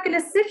we're not going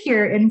to sit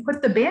here and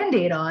put the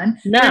Band-Aid on.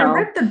 No. We're going to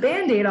rip the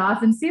Band-Aid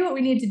off and see what we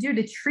need to do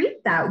to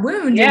treat that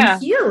wound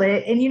and heal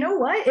it. And you know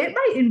what? It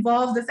might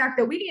involve the fact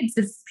that we need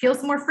to peel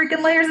some more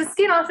freaking layers of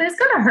skin off and it's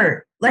going to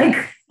hurt. Like,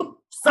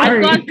 sorry.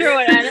 I've gone through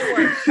it and it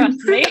works,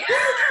 trust me.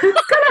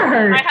 It's going to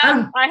hurt.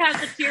 I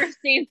have the tear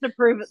stains to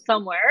prove it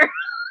somewhere.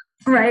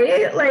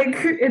 Right? Like,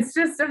 it's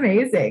just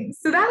amazing.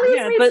 So that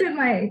leads me to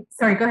my,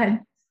 sorry, go ahead.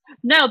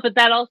 No, but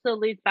that also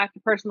leads back to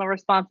personal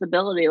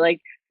responsibility.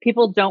 Like,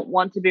 people don't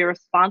want to be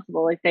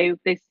responsible. Like,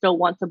 they still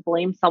want to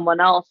blame someone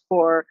else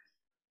for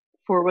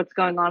what's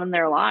going on in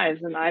their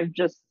lives. And I've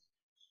just,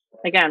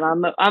 again,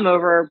 I'm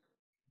over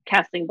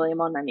casting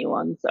blame on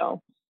anyone.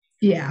 So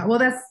yeah, well,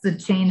 that's the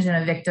change in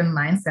a victim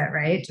mindset,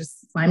 right?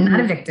 Just, I'm not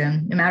a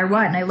victim no matter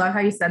what. And I love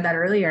how you said that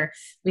earlier.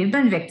 We've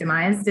been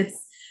victimized.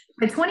 It's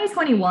by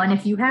 2021,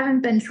 if you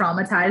haven't been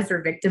traumatized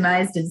or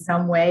victimized in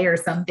some way or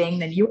something,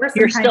 then you're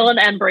still an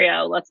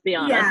embryo, let's be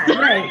honest. Yeah,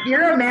 right.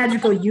 You're a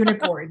magical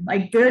unicorn.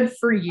 Like, good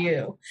for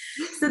you.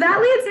 So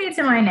that leads me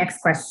to my next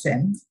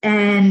question.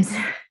 And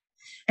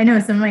I know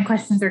some of my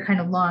questions are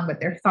kind of long, but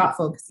they're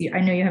thoughtful because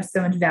I know you have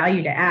so much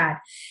value to add.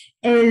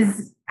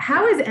 Is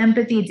how is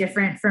empathy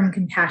different from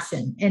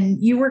compassion?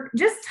 And you were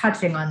just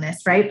touching on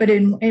this, right? But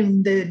in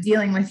the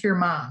dealing with your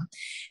mom,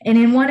 and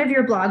in one of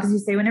your blogs, you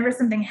say, whenever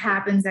something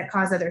happens that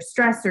causes others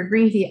stress or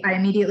grief, I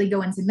immediately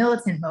go into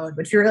militant mode,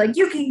 which you're like,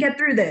 you can get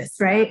through this,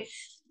 right?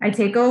 I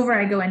take over,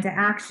 I go into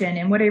action.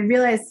 And what I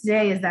realized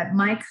today is that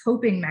my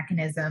coping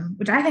mechanism,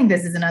 which I think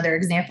this is another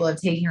example of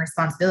taking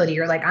responsibility,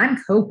 you're like,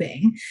 I'm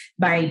coping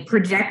by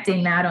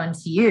projecting that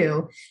onto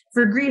you,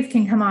 for grief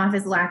can come off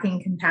as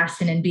lacking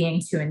compassion and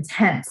being too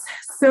intense.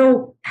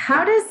 So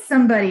how does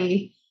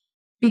somebody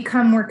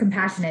become more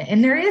compassionate?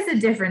 And there is a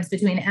difference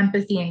between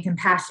empathy and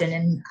compassion.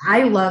 And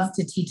I love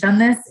to teach on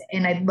this.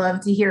 And I'd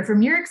love to hear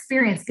from your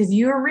experience, because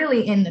you're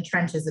really in the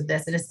trenches of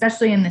this. And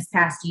especially in this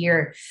past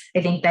year,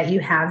 I think that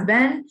you have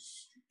been.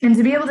 And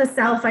to be able to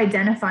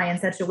self-identify in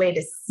such a way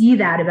to see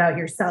that about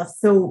yourself.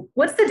 So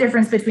what's the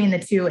difference between the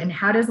two, and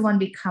how does one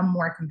become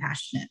more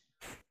compassionate?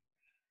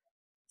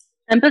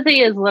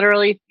 Empathy is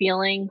literally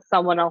feeling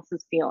someone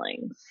else's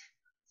feelings.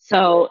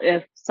 So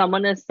if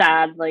someone is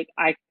sad, like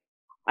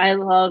I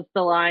love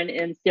the line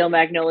in Steel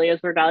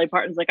Magnolias where Dolly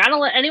Parton's like, I don't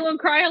let anyone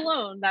cry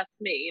alone. That's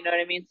me. You know what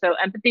I mean? So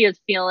empathy is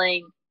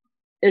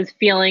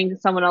feeling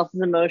someone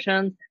else's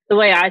emotions. The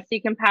way I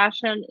see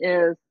compassion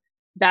is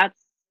that's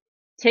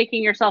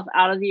taking yourself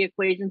out of the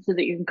equation so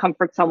that you can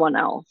comfort someone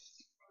else.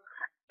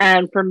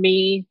 And for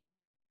me,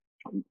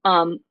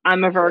 I'm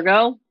a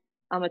Virgo.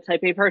 I'm a type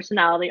A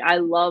personality. I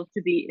love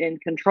to be in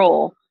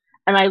control.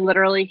 And I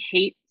literally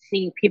hate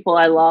seeing people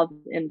I love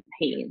in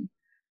pain.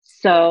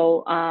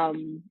 So,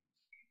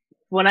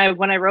 when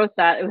I wrote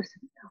that, it was,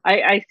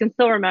 I can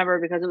still remember,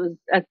 because it was,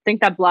 I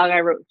think that blog I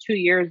wrote 2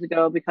 years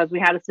ago, because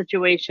we had a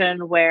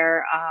situation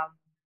where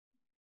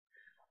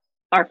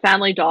our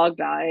family dog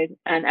died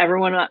and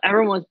everyone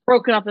was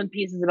broken up in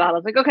pieces about it. I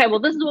was like, okay,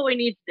 well, this is what we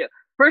need to do.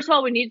 First of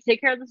all, we need to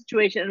take care of the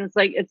situation. And it's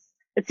like,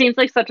 it seems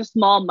like such a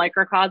small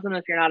microcosm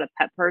if you're not a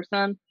pet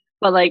person,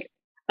 but like,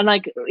 and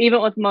like,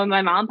 even with when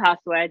my mom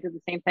passed away, I did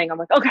the same thing. I'm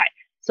like, okay.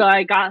 So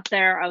I got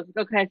there. I was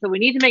like, okay, so we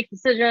need to make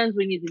decisions.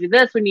 We need to do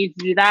this. We need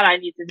to do that. I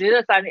need to do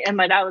this. And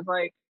my dad was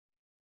like,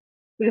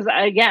 because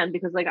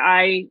like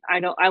I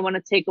want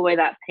to take away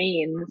that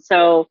pain.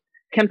 So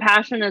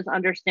compassion is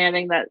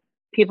understanding that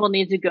people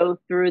need to go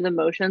through the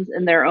motions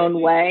in their own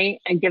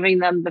way and giving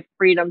them the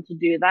freedom to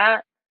do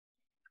that.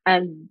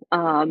 And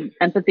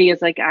empathy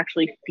is like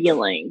actually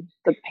feeling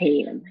the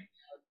pain.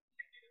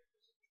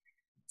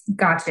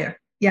 Gotcha.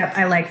 Yep,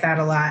 I like that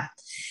a lot.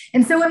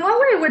 And so in what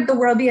way would the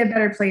world be a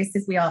better place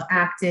if we all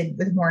acted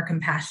with more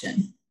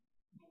compassion?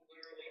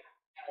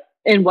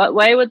 In what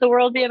way would the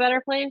world be a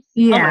better place?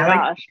 Yeah. Oh my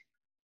gosh.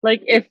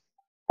 Like, if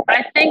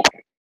I think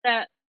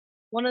that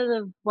one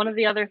of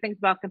the other things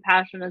about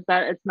compassion is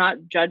that it's not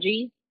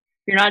judgy.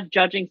 You're not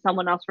judging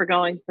someone else for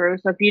going through.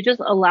 So if you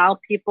just allow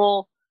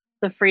people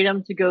the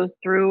freedom to go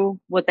through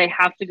what they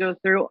have to go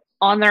through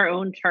on their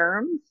own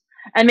terms,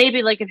 and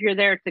maybe like if you're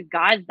there to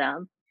guide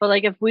them, but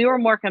like if we were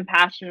more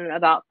compassionate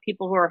about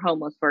people who are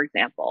homeless, for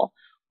example,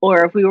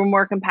 or if we were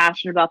more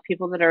compassionate about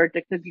people that are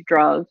addicted to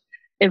drugs,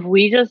 if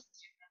we just,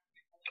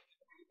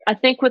 I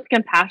think with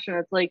compassion,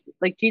 it's like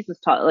Jesus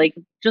taught, like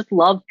just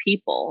love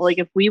people. Like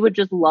if we would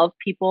just love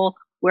people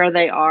where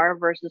they are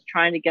versus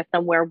trying to get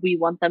them where we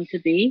want them to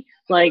be.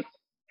 Like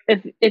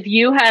if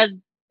you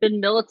had been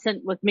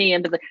militant with me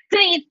and been like,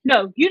 Deneen,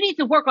 no, you need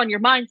to work on your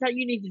mindset.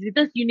 You need to do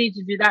this. You need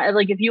to do that. And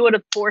like if you would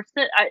have forced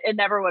it, it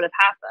never would have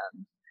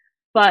happened.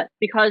 But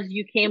because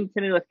you came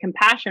to me with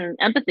compassion and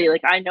empathy,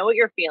 like I know what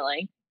you're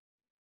feeling.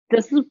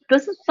 This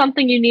is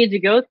something you need to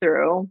go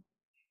through.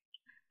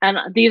 And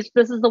this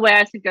is the way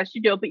I suggest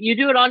you do it, but you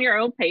do it on your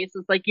own pace.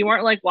 It's like you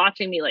weren't like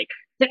watching me like,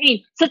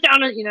 Deneen, sit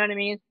down, and you know what I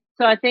mean?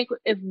 So I think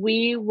if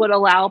we would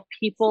allow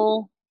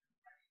people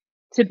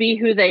to be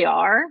who they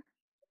are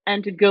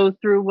and to go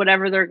through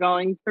whatever they're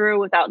going through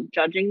without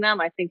judging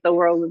them, I think the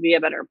world would be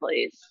a better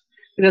place.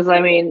 Because I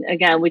mean,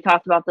 again, we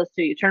talked about this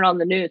too. You turn on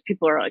the news,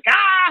 people are like,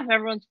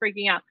 everyone's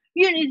freaking out.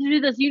 You need to do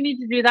this, you need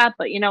to do that.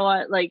 But you know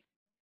what? Like,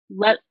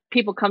 let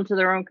people come to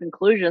their own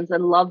conclusions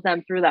and love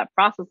them through that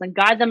process and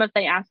guide them if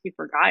they ask you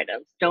for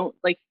guidance. Don't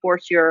like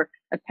force your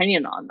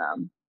opinion on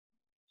them.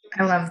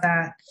 I love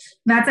that.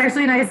 That's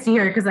actually nice to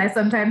hear because I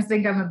sometimes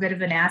think I'm a bit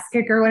of an ass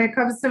kicker when it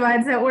comes to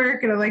mindset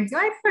work. And I'm like, do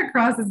I come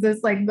across as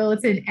this like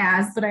militant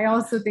ass? But I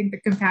also think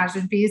the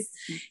compassion piece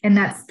and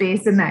that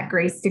space and that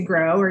grace to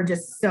grow are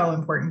just so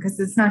important because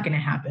it's not going to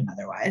happen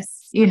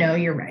otherwise. You know,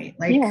 you're right.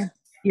 Like, yeah.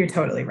 You're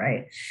totally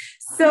right.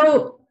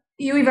 So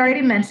we've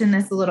already mentioned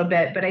this a little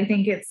bit, but I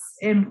think it's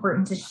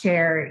important to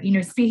share, you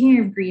know, speaking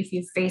of grief,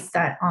 you faced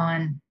that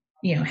on,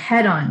 you know,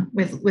 head on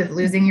with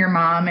losing your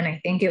mom. And I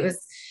think it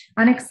was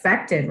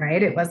unexpected,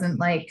 right? It wasn't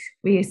like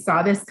we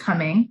saw this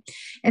coming.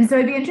 And so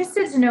I'd be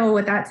interested to know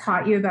what that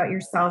taught you about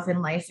yourself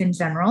and life in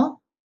general.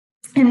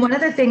 And one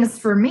of the things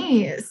for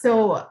me,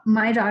 so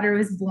my daughter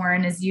was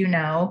born, as you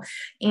know,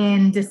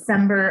 in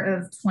December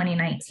of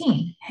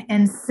 2019.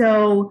 And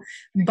so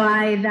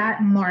by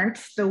that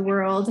March, the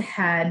world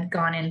had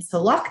gone into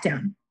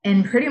lockdown.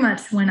 And pretty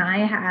much when I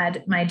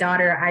had my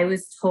daughter, I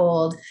was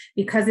told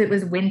because it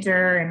was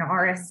winter and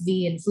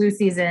RSV and flu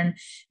season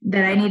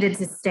that I needed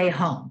to stay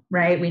home,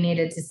 right? We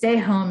needed to stay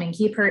home and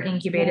keep her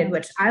incubated,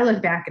 which I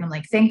look back and I'm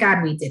like, thank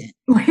God we didn't.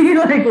 We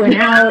like went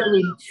out,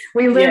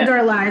 we lived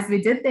our lives, we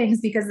did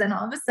things because then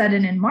all of a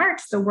sudden in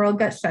March, the world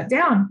got shut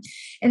down.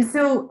 And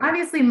so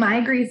obviously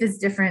my grief is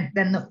different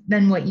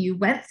than what you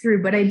went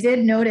through, but I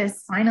did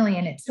notice finally,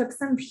 and it took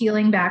some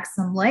peeling back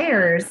some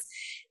layers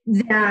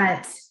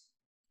that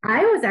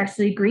I was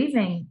actually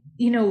grieving,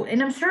 you know,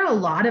 and I'm sure a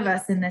lot of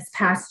us in this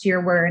past year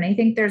were, and I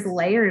think there's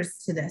layers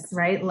to this,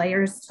 right?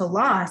 Layers to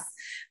loss.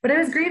 But I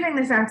was grieving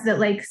the fact that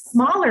like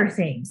smaller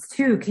things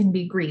too can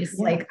be grief.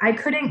 Yeah. Like I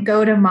couldn't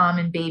go to mom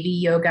and baby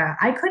yoga.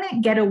 I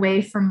couldn't get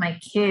away from my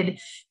kid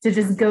to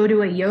just go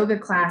to a yoga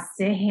class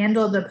to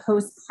handle the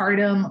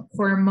postpartum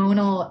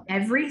hormonal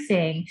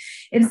everything.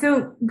 And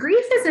so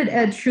grief is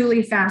a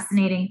truly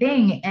fascinating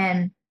thing.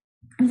 And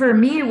for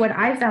me, what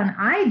I found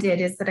I did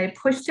is that I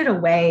pushed it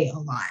away a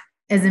lot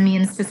as a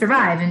means to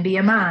survive and be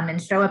a mom and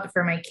show up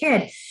for my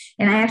kid.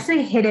 And I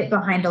actually hid it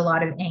behind a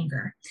lot of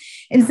anger.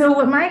 And so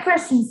what my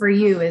question for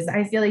you is,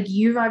 I feel like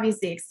you've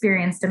obviously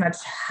experienced a much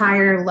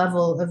higher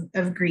level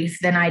of grief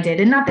than I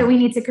did. And not that we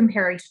need to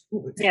compare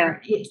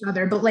each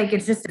other, but like,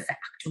 it's just a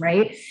fact,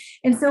 right?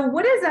 And so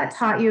what has that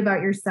taught you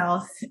about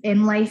yourself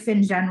in life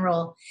in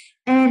general?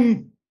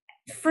 And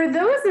for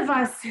those of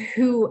us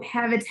who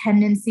have a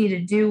tendency to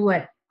do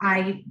what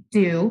I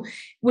do,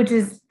 which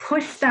is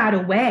push that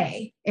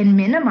away and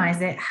minimize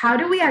it, how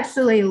do we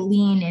actually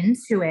lean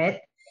into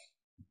it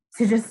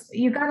to just,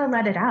 you got to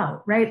let it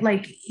out, right?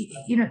 Like,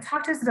 you know,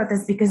 talk to us about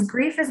this because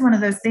grief is one of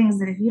those things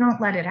that if you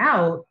don't let it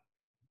out,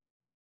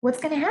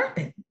 what's going to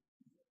happen?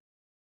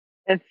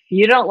 If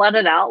you don't let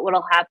it out,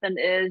 what'll happen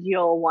is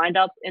you'll wind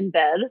up in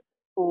bed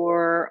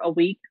for a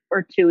week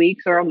or 2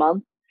 weeks or a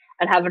month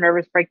and have a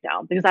nervous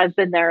breakdown, because I've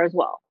been there as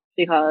well,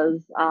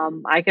 because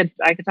I could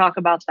talk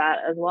about that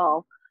as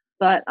well.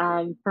 But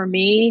for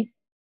me,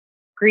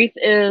 grief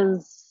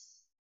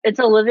it's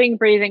a living,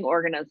 breathing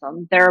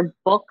organism. There are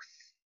books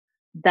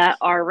that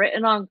are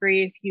written on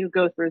grief. You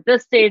go through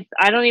this stage.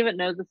 I don't even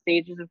know the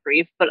stages of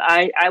grief, but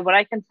I what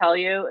I can tell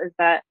you is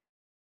that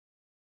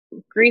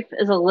grief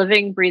is a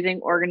living, breathing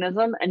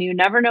organism, and you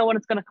never know when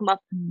it's going to come up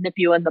and nip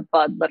you in the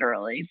bud,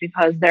 literally,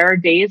 because there are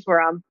days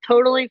where I'm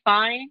totally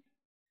fine,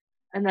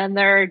 and then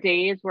there are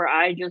days where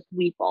I just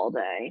weep all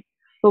day.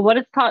 But what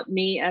it's taught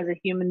me as a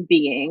human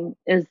being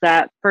is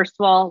that, first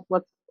of all,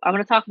 I'm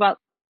going to talk about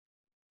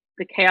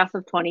the chaos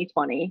of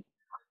 2020.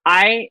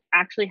 I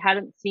actually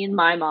hadn't seen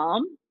my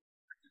mom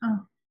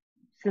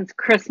since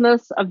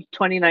Christmas of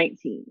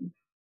 2019.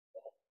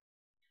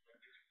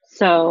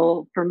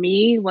 So for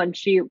me, when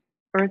she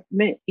birthed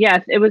me,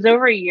 yes, it was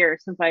over a year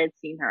since I had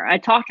seen her. I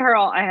had talked to her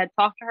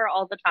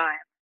all the time.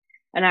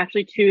 And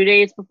actually 2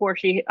 days before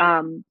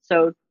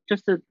so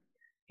just to, if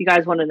you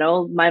guys want to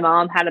know, my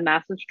mom had a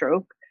massive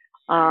stroke.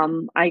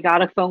 I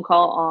got a phone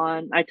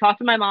call I talked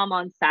to my mom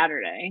on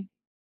Saturday,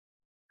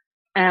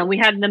 and we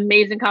had an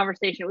amazing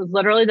conversation. It was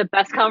literally the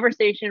best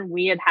conversation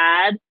we had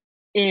had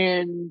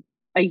in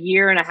a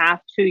year and a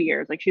half, 2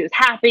 years. Like, she was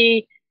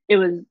happy. It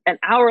was an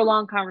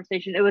hour-long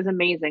conversation. It was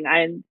amazing.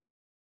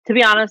 To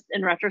be honest,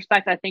 in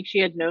retrospect, I think she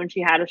had known she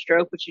had a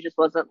stroke, but she just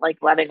wasn't like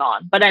letting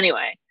on. But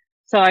anyway,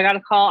 so I got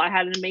a call. I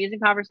had an amazing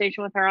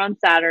conversation with her on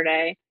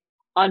Saturday.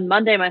 On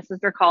Monday, my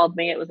sister called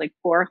me. It was like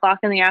 4:00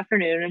 in the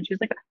afternoon, and she was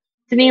like,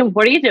 Deneen,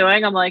 what are you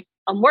doing? I'm like,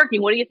 I'm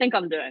working. What do you think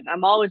I'm doing?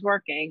 I'm always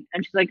working.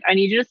 And she's like, I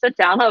need you to sit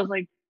down. I was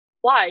like,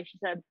 why? She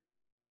said,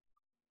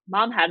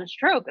 Mom had a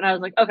stroke. And I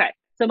was like, okay,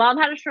 so mom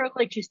had a stroke.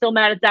 Like, she's still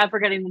mad at dad for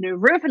getting the new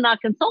roof and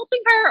not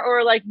consulting her?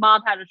 Or like,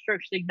 mom had a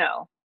stroke? She's like,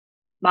 no,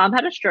 mom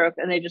had a stroke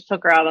and they just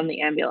took her out on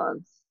the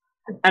ambulance.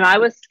 And I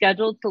was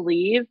scheduled to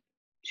leave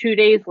 2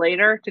 days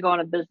later to go on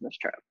a business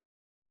trip.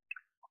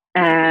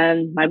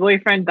 And my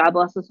boyfriend, God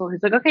bless his soul,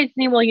 he's like, okay,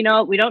 Deneen,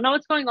 well, we don't know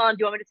what's going on. Do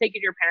you want me to take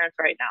you to your parents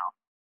right now?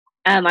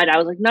 And my dad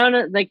was like, no,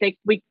 no, like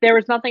there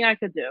was nothing I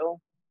could do.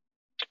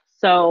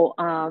 So,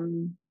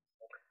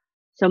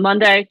 so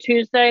Monday,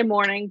 Tuesday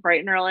morning, bright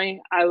and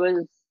early, I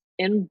was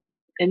in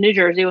New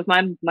Jersey with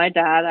my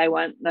dad. I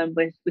went and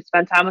we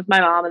spent time with my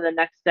mom, and the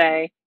next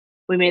day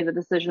we made the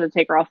decision to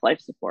take her off life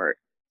support.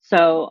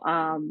 So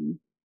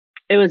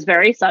it was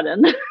very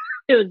sudden.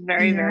 It was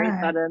very, very Yeah.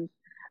 sudden.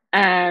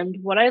 And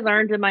what I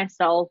learned in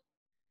myself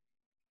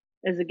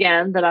is,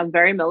 again, that I'm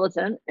very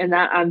militant and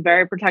that I'm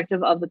very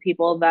protective of the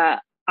people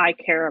that I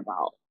care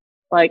about.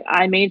 Like,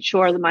 I made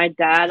sure that my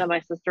dad and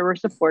my sister were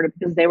supported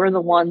because they were the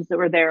ones that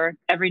were there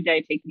every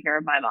day taking care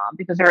of my mom,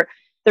 because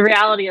the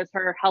reality is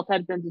her health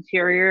had been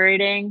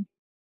deteriorating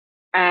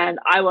and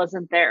I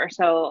wasn't there.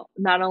 So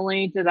not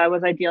only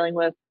was I dealing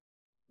with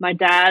my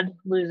dad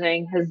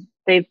losing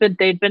they'd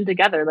been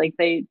together, like,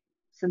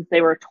 since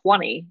they were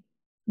 20.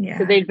 So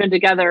Yeah. they'd been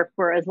together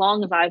for as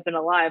long as I've been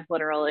alive,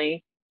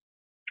 literally.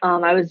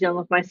 I was dealing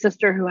with my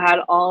sister, who had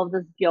all of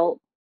this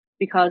guilt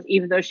because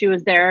even though she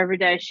was there every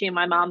day, she and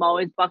my mom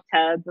always bucked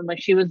heads, and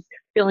like she was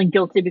feeling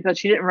guilty because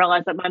she didn't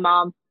realize that my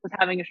mom was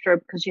having a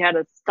stroke because she had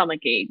a stomach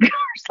ache or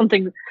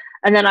something.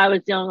 And then I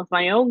was dealing with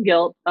my own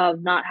guilt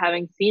of not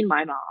having seen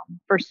my mom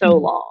for so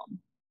Mm. long.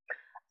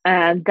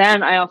 And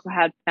then I also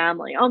had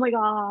family. Oh my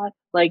God,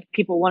 like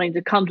people wanting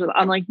to come to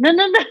I'm like, no,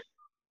 no, no.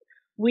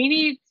 We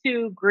need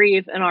to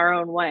grieve in our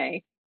own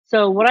way.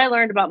 So what I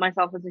learned about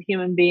myself as a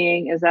human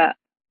being is that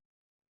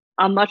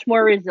I'm much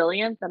more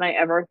resilient than I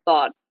ever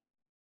thought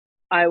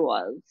I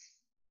was.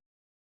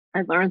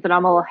 I learned that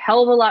I'm a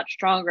hell of a lot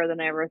stronger than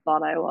I ever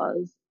thought I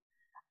was.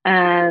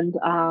 And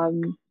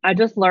I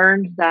just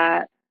learned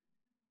that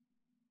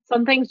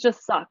some things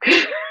just suck.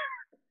 Like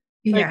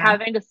Yeah.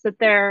 having to sit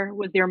there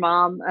with your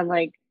mom, and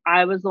like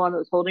I was the one that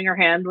was holding her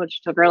hand when she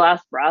took her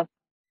last breath.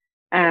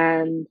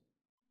 And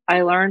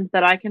I learned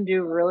that I can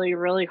do really,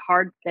 really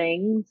hard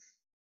things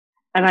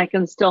and I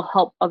can still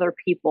help other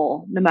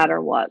people no matter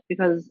what.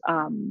 Because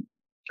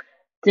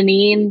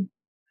Deneen,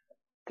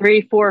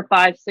 3, 4,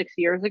 5, 6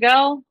 years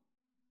ago,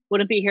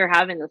 wouldn't be here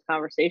having this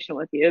conversation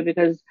with you,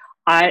 because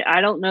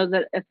I don't know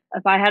that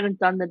if I hadn't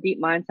done the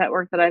deep mindset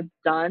work that I've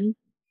done,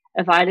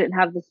 if I didn't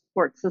have the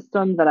support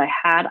system that I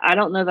had, I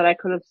don't know that I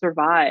could have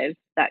survived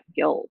that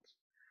guilt.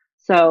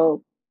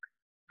 So,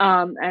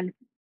 um, and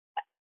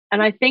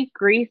and I think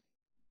grief,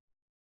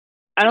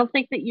 I don't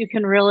think that you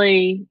can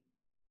really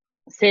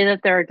say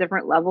that there are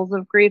different levels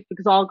of grief,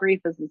 because all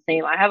grief is the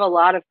same. I have a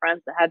lot of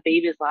friends that had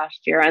babies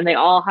last year, and they're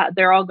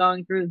all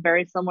going through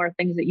very similar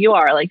things that you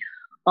are. Like,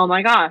 oh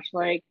my gosh,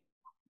 like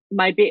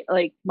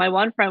like my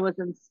one friend was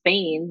in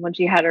Spain when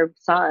she had her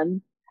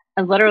son,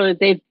 and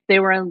literally they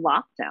were in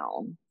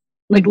lockdown.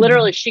 Like,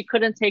 literally Mhm. she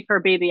couldn't take her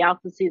baby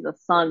out to see the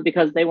sun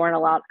because they weren't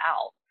allowed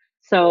out.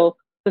 So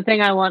the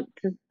thing I want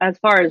to, as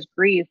far as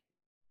grief,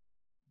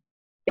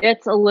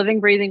 it's a living,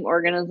 breathing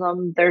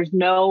organism. There's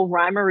no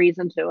rhyme or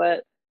reason to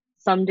it.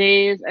 Some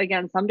days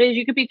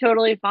you could be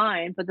totally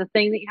fine, but the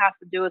thing that you have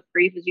to do with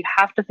grief is you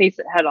have to face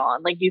it head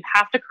on. Like, you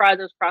have to cry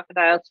those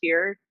crocodile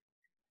tears.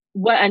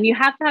 And you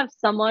have to have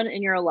someone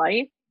in your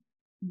life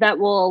that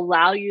will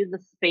allow you the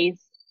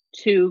space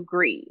to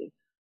grieve.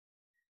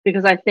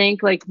 Because I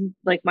think, like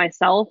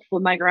myself,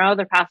 when my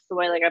grandmother passed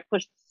away, like I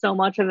pushed so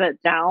much of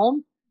it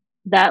down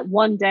that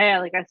one day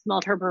I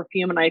smelled her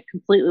perfume and I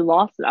completely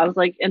lost it. I was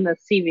like in the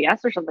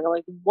CVS or something. I'm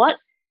like, what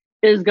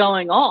is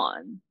going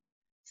on?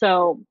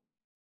 So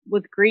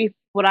with grief,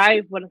 what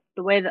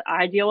the way that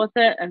I deal with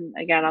it, and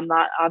again, I'm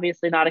not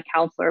obviously not a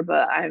counselor,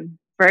 but I'm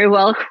very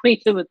well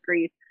acquainted with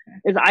grief,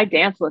 is I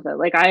dance with it.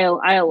 Like, I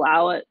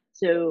allow it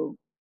to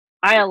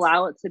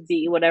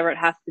be whatever it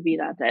has to be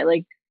that day.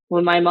 Like,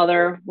 when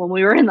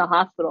we were in the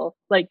hospital,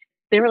 like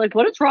they were like,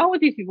 "What is wrong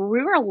with these people?"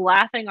 We were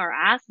laughing our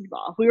asses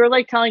off. We were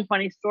like telling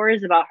funny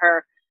stories about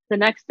her. The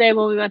next day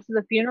when we went to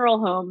the funeral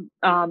home,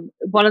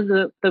 one of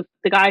the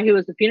guy who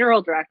was the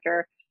funeral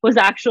director was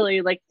actually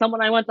like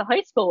someone I went to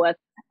high school with,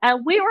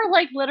 and we were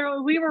like,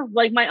 literally, we were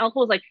like, my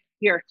uncle was like,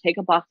 "Here, take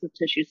a box of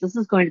tissues. This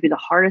is going to be the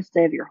hardest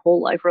day of your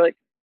whole life." We're like,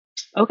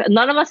 okay.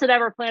 None of us had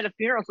ever planned a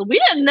funeral, so we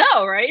didn't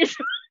know, right?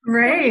 So we go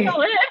Right.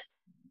 in,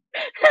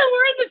 and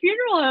we're in the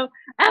funeral home,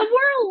 and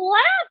we're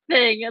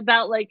laughing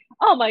about like,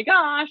 oh my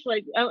gosh,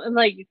 like, and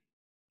like,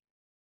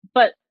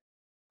 but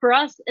for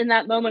us in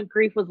that moment,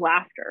 grief was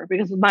laughter,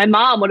 because my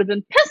mom would have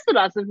been pissed at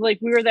us if like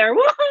we were there.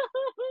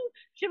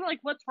 She'd be like,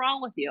 "What's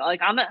wrong with you?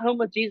 Like, I'm at home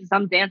with Jesus.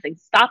 I'm dancing.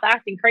 Stop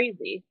acting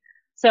crazy."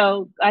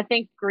 So I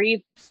think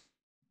grief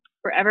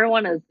for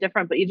everyone is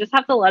different, but you just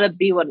have to let it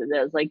be what it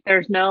is. Like,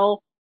 there's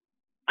no,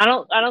 I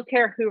don't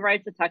care who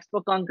writes a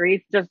textbook on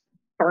grief. Just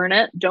burn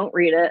it, don't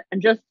read it,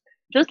 and just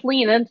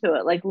lean into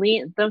it. Like,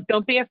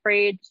 don't be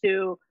afraid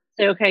to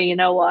say, okay, you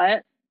know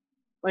what?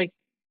 Like,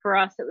 for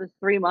us, it was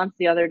 3 months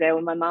the other day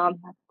when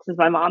since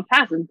my mom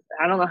passed, and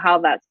I don't know how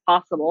that's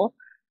possible,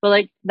 but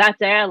like that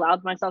day I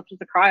allowed myself just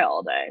to cry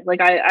all day.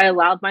 Like, I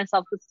allowed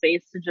myself the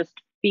space to just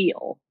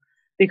feel,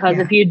 because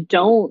Yeah. if you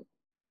don't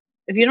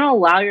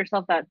allow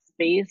yourself that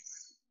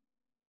space,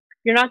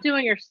 you're not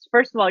doing your,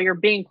 first of all, you're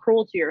being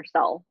cruel to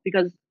yourself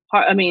because,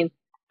 I mean,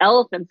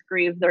 elephants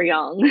grieve their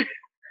young.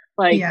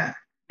 Like, Yeah.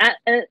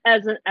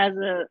 as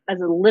a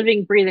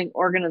living, breathing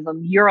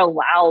organism, you're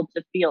allowed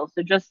to feel.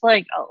 So just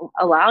like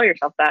allow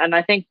yourself that. And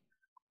I think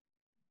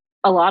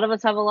a lot of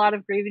us have a lot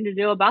of grieving to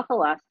do about the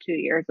last 2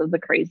 years of the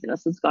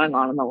craziness that's going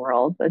on in the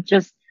world. But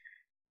just,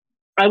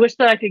 I wish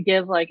that I could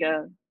give like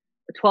a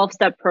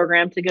 12-step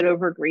program to get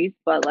over grief,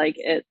 but like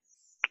it's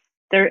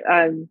there.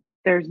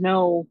 There's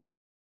no,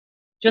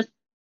 just,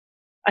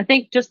 I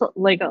think just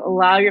like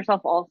allow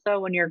yourself also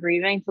when you're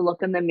grieving to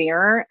look in the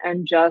mirror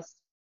and just,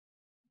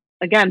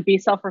 again, be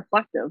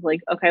self-reflective.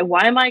 Like, okay,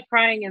 why am I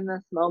crying in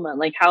this moment?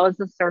 Like, how is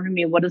this serving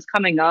me? What is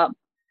coming up?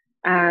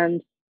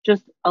 And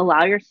just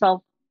allow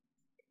yourself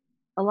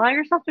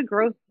to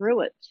grow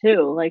through it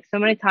too. Like so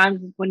many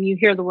times when you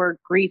hear the word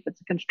grief,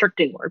 it's a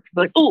constricting word.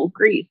 People are like, oh,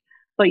 grief.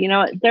 But you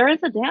know, there is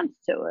a dance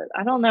to it.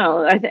 I don't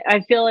know.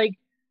 I feel like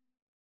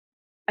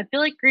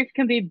grief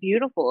can be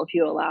beautiful if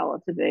you allow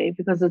it to be,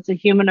 because it's a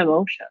human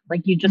emotion.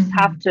 Like you just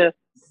have Mhm. to,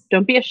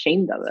 don't be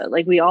ashamed of it.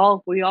 Like we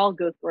all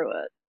go through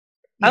it.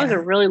 That was a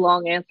Yeah. really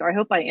long answer. I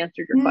hope I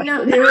answered your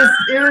No, question.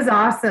 it was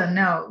awesome.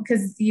 No,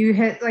 because you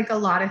hit like a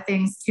lot of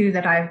things too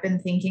that I've been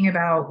thinking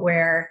about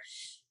where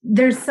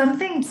there's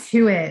something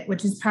to it,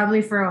 which is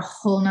probably for a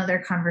whole nother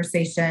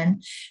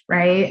conversation,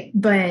 right?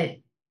 But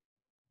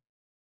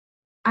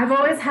I've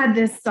always had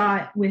this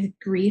thought with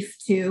grief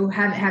too,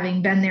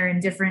 having been there in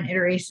different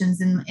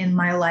iterations in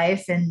my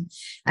life. And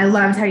I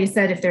loved how you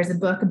said, if there's a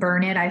book,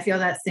 burn it. I feel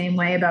that same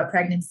way about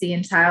pregnancy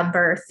and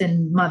childbirth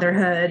and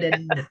motherhood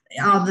and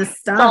all this It's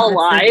stuff. all It's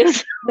like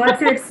lies. what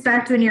to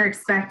expect when you're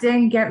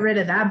expecting, get rid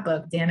of that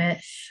book, damn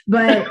it.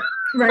 But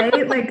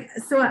right, like,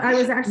 so I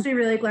was actually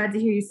really glad to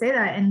hear you say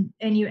that.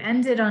 And you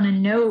ended on a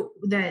note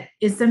that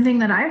is something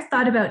that I've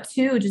thought about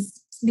too, just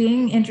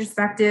being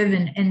introspective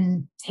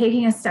and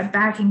taking a step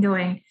back and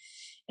going,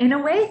 in a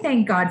way,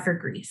 thank God for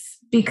grief.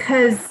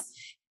 Because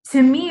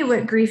to me,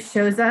 what grief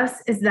shows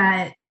us is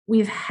that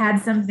we've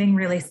had something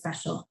really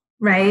special,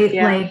 right?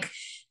 Yeah. Like,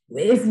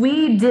 if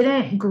we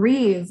didn't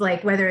grieve,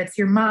 like whether it's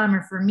your mom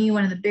or for me,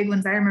 one of the big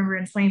ones I remember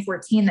in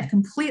 2014 that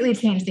completely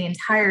changed the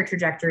entire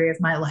trajectory of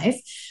my life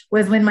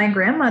was when my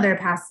grandmother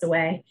passed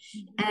away.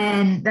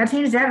 And that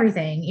changed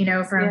everything,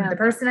 from Yeah. the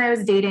person I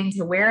was dating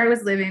to where I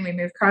was living. We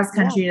moved cross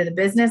Yeah. country to the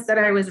business that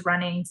I was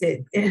running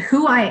to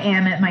who I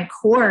am at my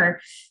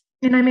core.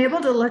 And I'm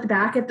able to look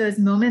back at those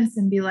moments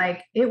and be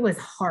like, it was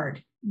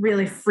hard,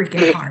 really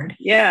freaking hard.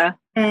 Yeah.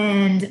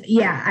 And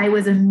yeah, I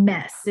was a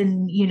mess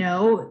and,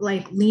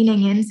 like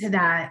leaning into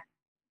that,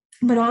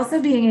 but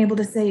also being able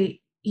to say,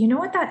 you know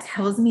what that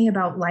tells me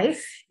about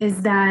life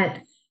is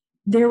that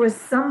there was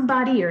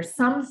somebody or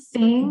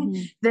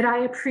something that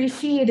I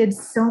appreciated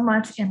so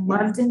much and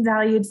loved and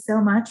valued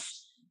so much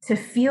to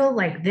feel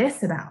like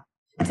this about,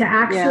 to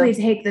actually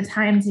take the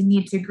time to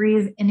need to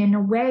grieve. And in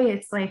a way,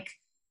 it's like,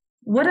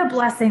 what a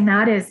blessing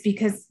that is,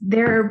 because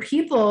there are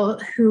people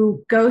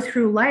who go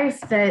through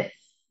life that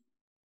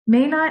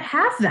may not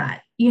have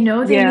that. They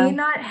Yeah. may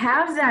not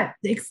have that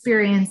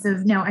experience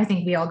of, no, I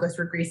think we all go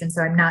through grief. And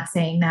so I'm not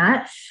saying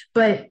that,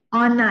 but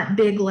on that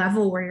big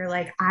level where you're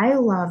like, I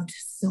loved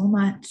so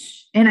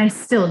much and I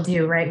still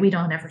do, right? We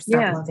don't ever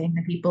stop Yeah. loving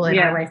the people in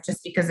Yeah. our life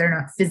just because they're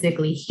not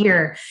physically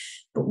here.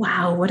 But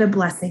wow, what a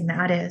blessing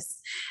that is.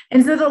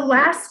 And so the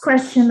last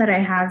question that I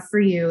have for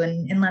you,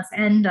 and let's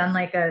end on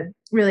like a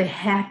really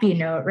happy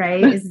note,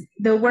 right? Is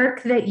the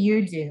work that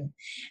you do.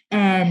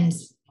 And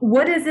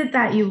what is it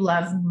that you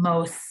love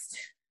most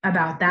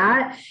about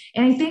that?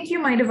 And I think you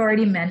might have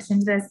already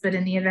mentioned this, but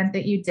in the event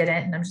that you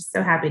didn't, and I'm just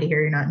so happy to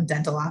hear you're not in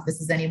dental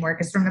offices anymore,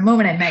 because from the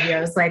moment I met you, I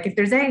was like, if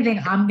there's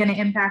anything I'm going to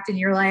impact in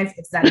your life,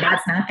 it's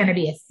that's not going to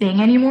be a thing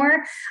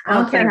anymore. I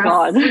don't care Thank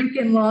how God.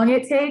 freaking long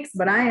it takes,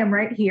 but I am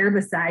right here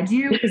beside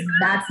you because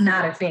that's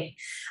not a thing.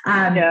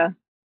 Yeah.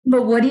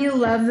 But what do you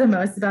love the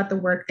most about the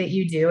work that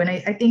you do? And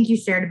I think you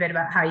shared a bit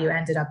about how you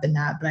ended up in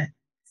that, but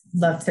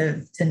love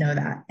to know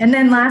that. And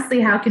then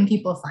lastly, how can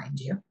people find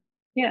you?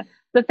 Yeah.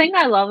 The thing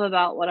I love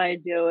about what I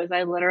do is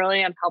I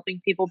literally am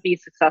helping people be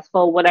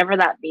successful, whatever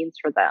that means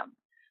for them.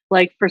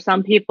 Like for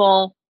some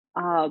people,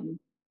 having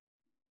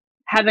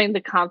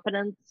the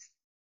confidence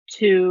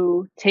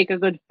to take a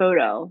good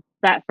photo,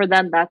 that for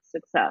them, that's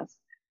success.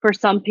 For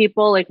some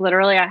people, like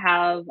literally, I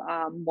have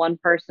one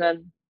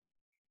person.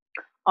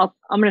 I'm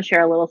going to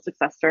share a little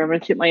success story. I'm going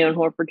to toot my own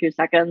horn for 2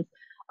 seconds.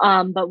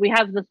 But we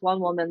have this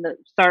one woman that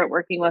started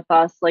working with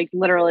us, like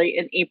literally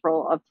in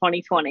April of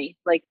 2020,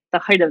 like the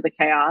height of the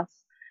chaos.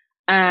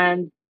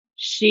 And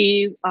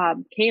she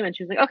came and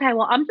she was like, okay,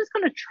 well, I'm just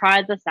going to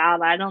try this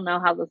out. I don't know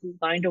how this is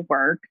going to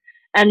work.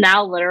 And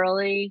now,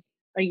 literally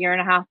a year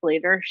and a half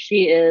later,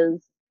 she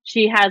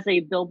has a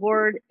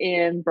billboard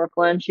in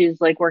Brooklyn. She's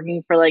like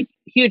working for like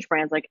huge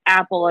brands like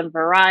Apple and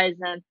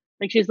Verizon.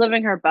 Like she's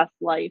living her best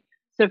life.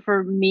 So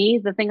for me,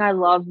 the thing I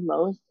love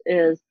most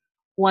is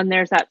when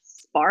there's that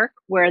spark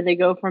where they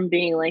go from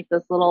being like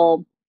this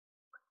little,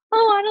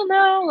 oh, I don't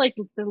know, like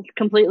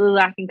completely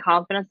lacking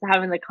confidence to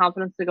having the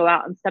confidence to go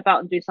out and step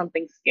out and do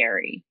something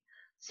scary.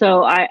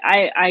 So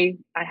I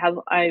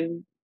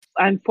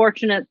I'm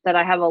fortunate that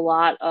I have a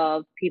lot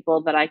of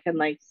people that I can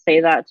like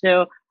say that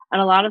to.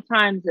 And a lot of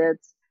times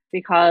it's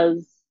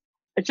because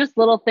it's just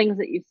little things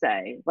that you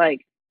say.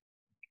 Like,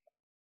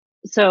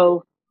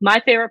 so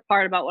my favorite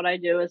part about what I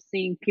do is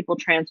seeing people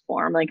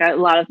transform. Like a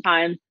lot of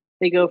times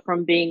they go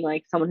from being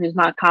like someone who's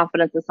not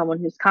confident to someone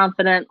who's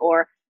confident,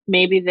 or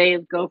maybe they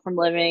go from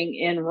living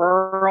in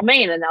rural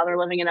Maine and now they're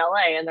living in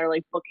LA and they're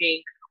like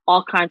booking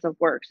all kinds of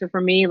work. So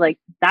for me, like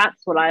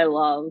that's what I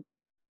love.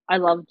 I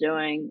love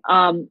doing.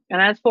 And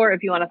as for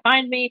if you want to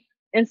find me,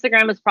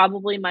 Instagram is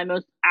probably my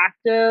most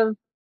active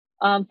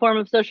form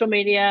of social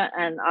media,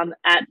 and I'm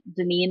at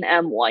Deneen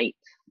White.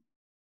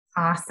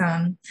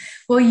 Awesome.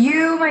 Well,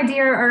 you, my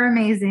dear, are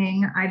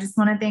amazing. I just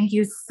want to thank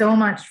you so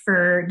much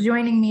for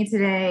joining me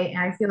today.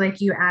 I feel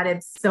like you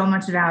added so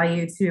much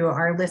value to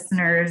our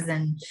listeners.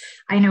 And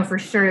I know for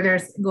sure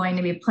there's going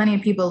to be plenty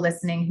of people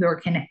listening who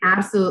can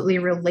absolutely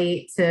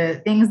relate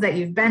to things that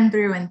you've been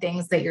through and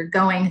things that you're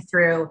going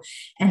through.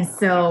 And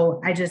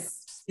so I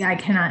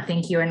cannot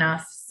thank you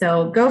enough.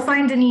 So go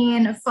find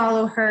Deneen,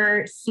 follow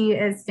her. She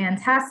is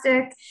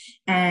fantastic.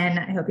 And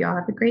I hope you all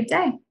have a great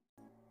day.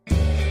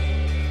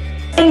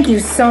 Thank you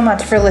so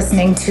much for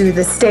listening to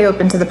the Stay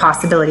Open to the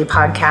Possibility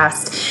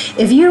podcast.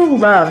 If you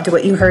loved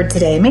what you heard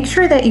today, make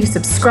sure that you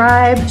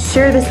subscribe,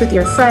 share this with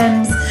your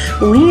friends,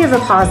 leave a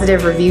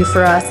positive review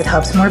for us. It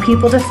helps more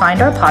people to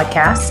find our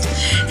podcast.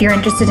 If you're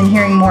interested in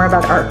hearing more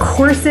about our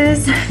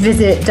courses,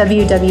 visit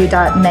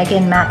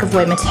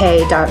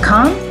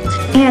www.megan.mcavoy-matei.com.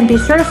 And be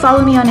sure to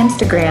follow me on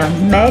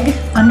Instagram,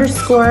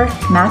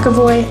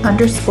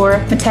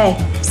 Meg_McAvoy_Matei.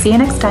 See you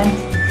next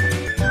time.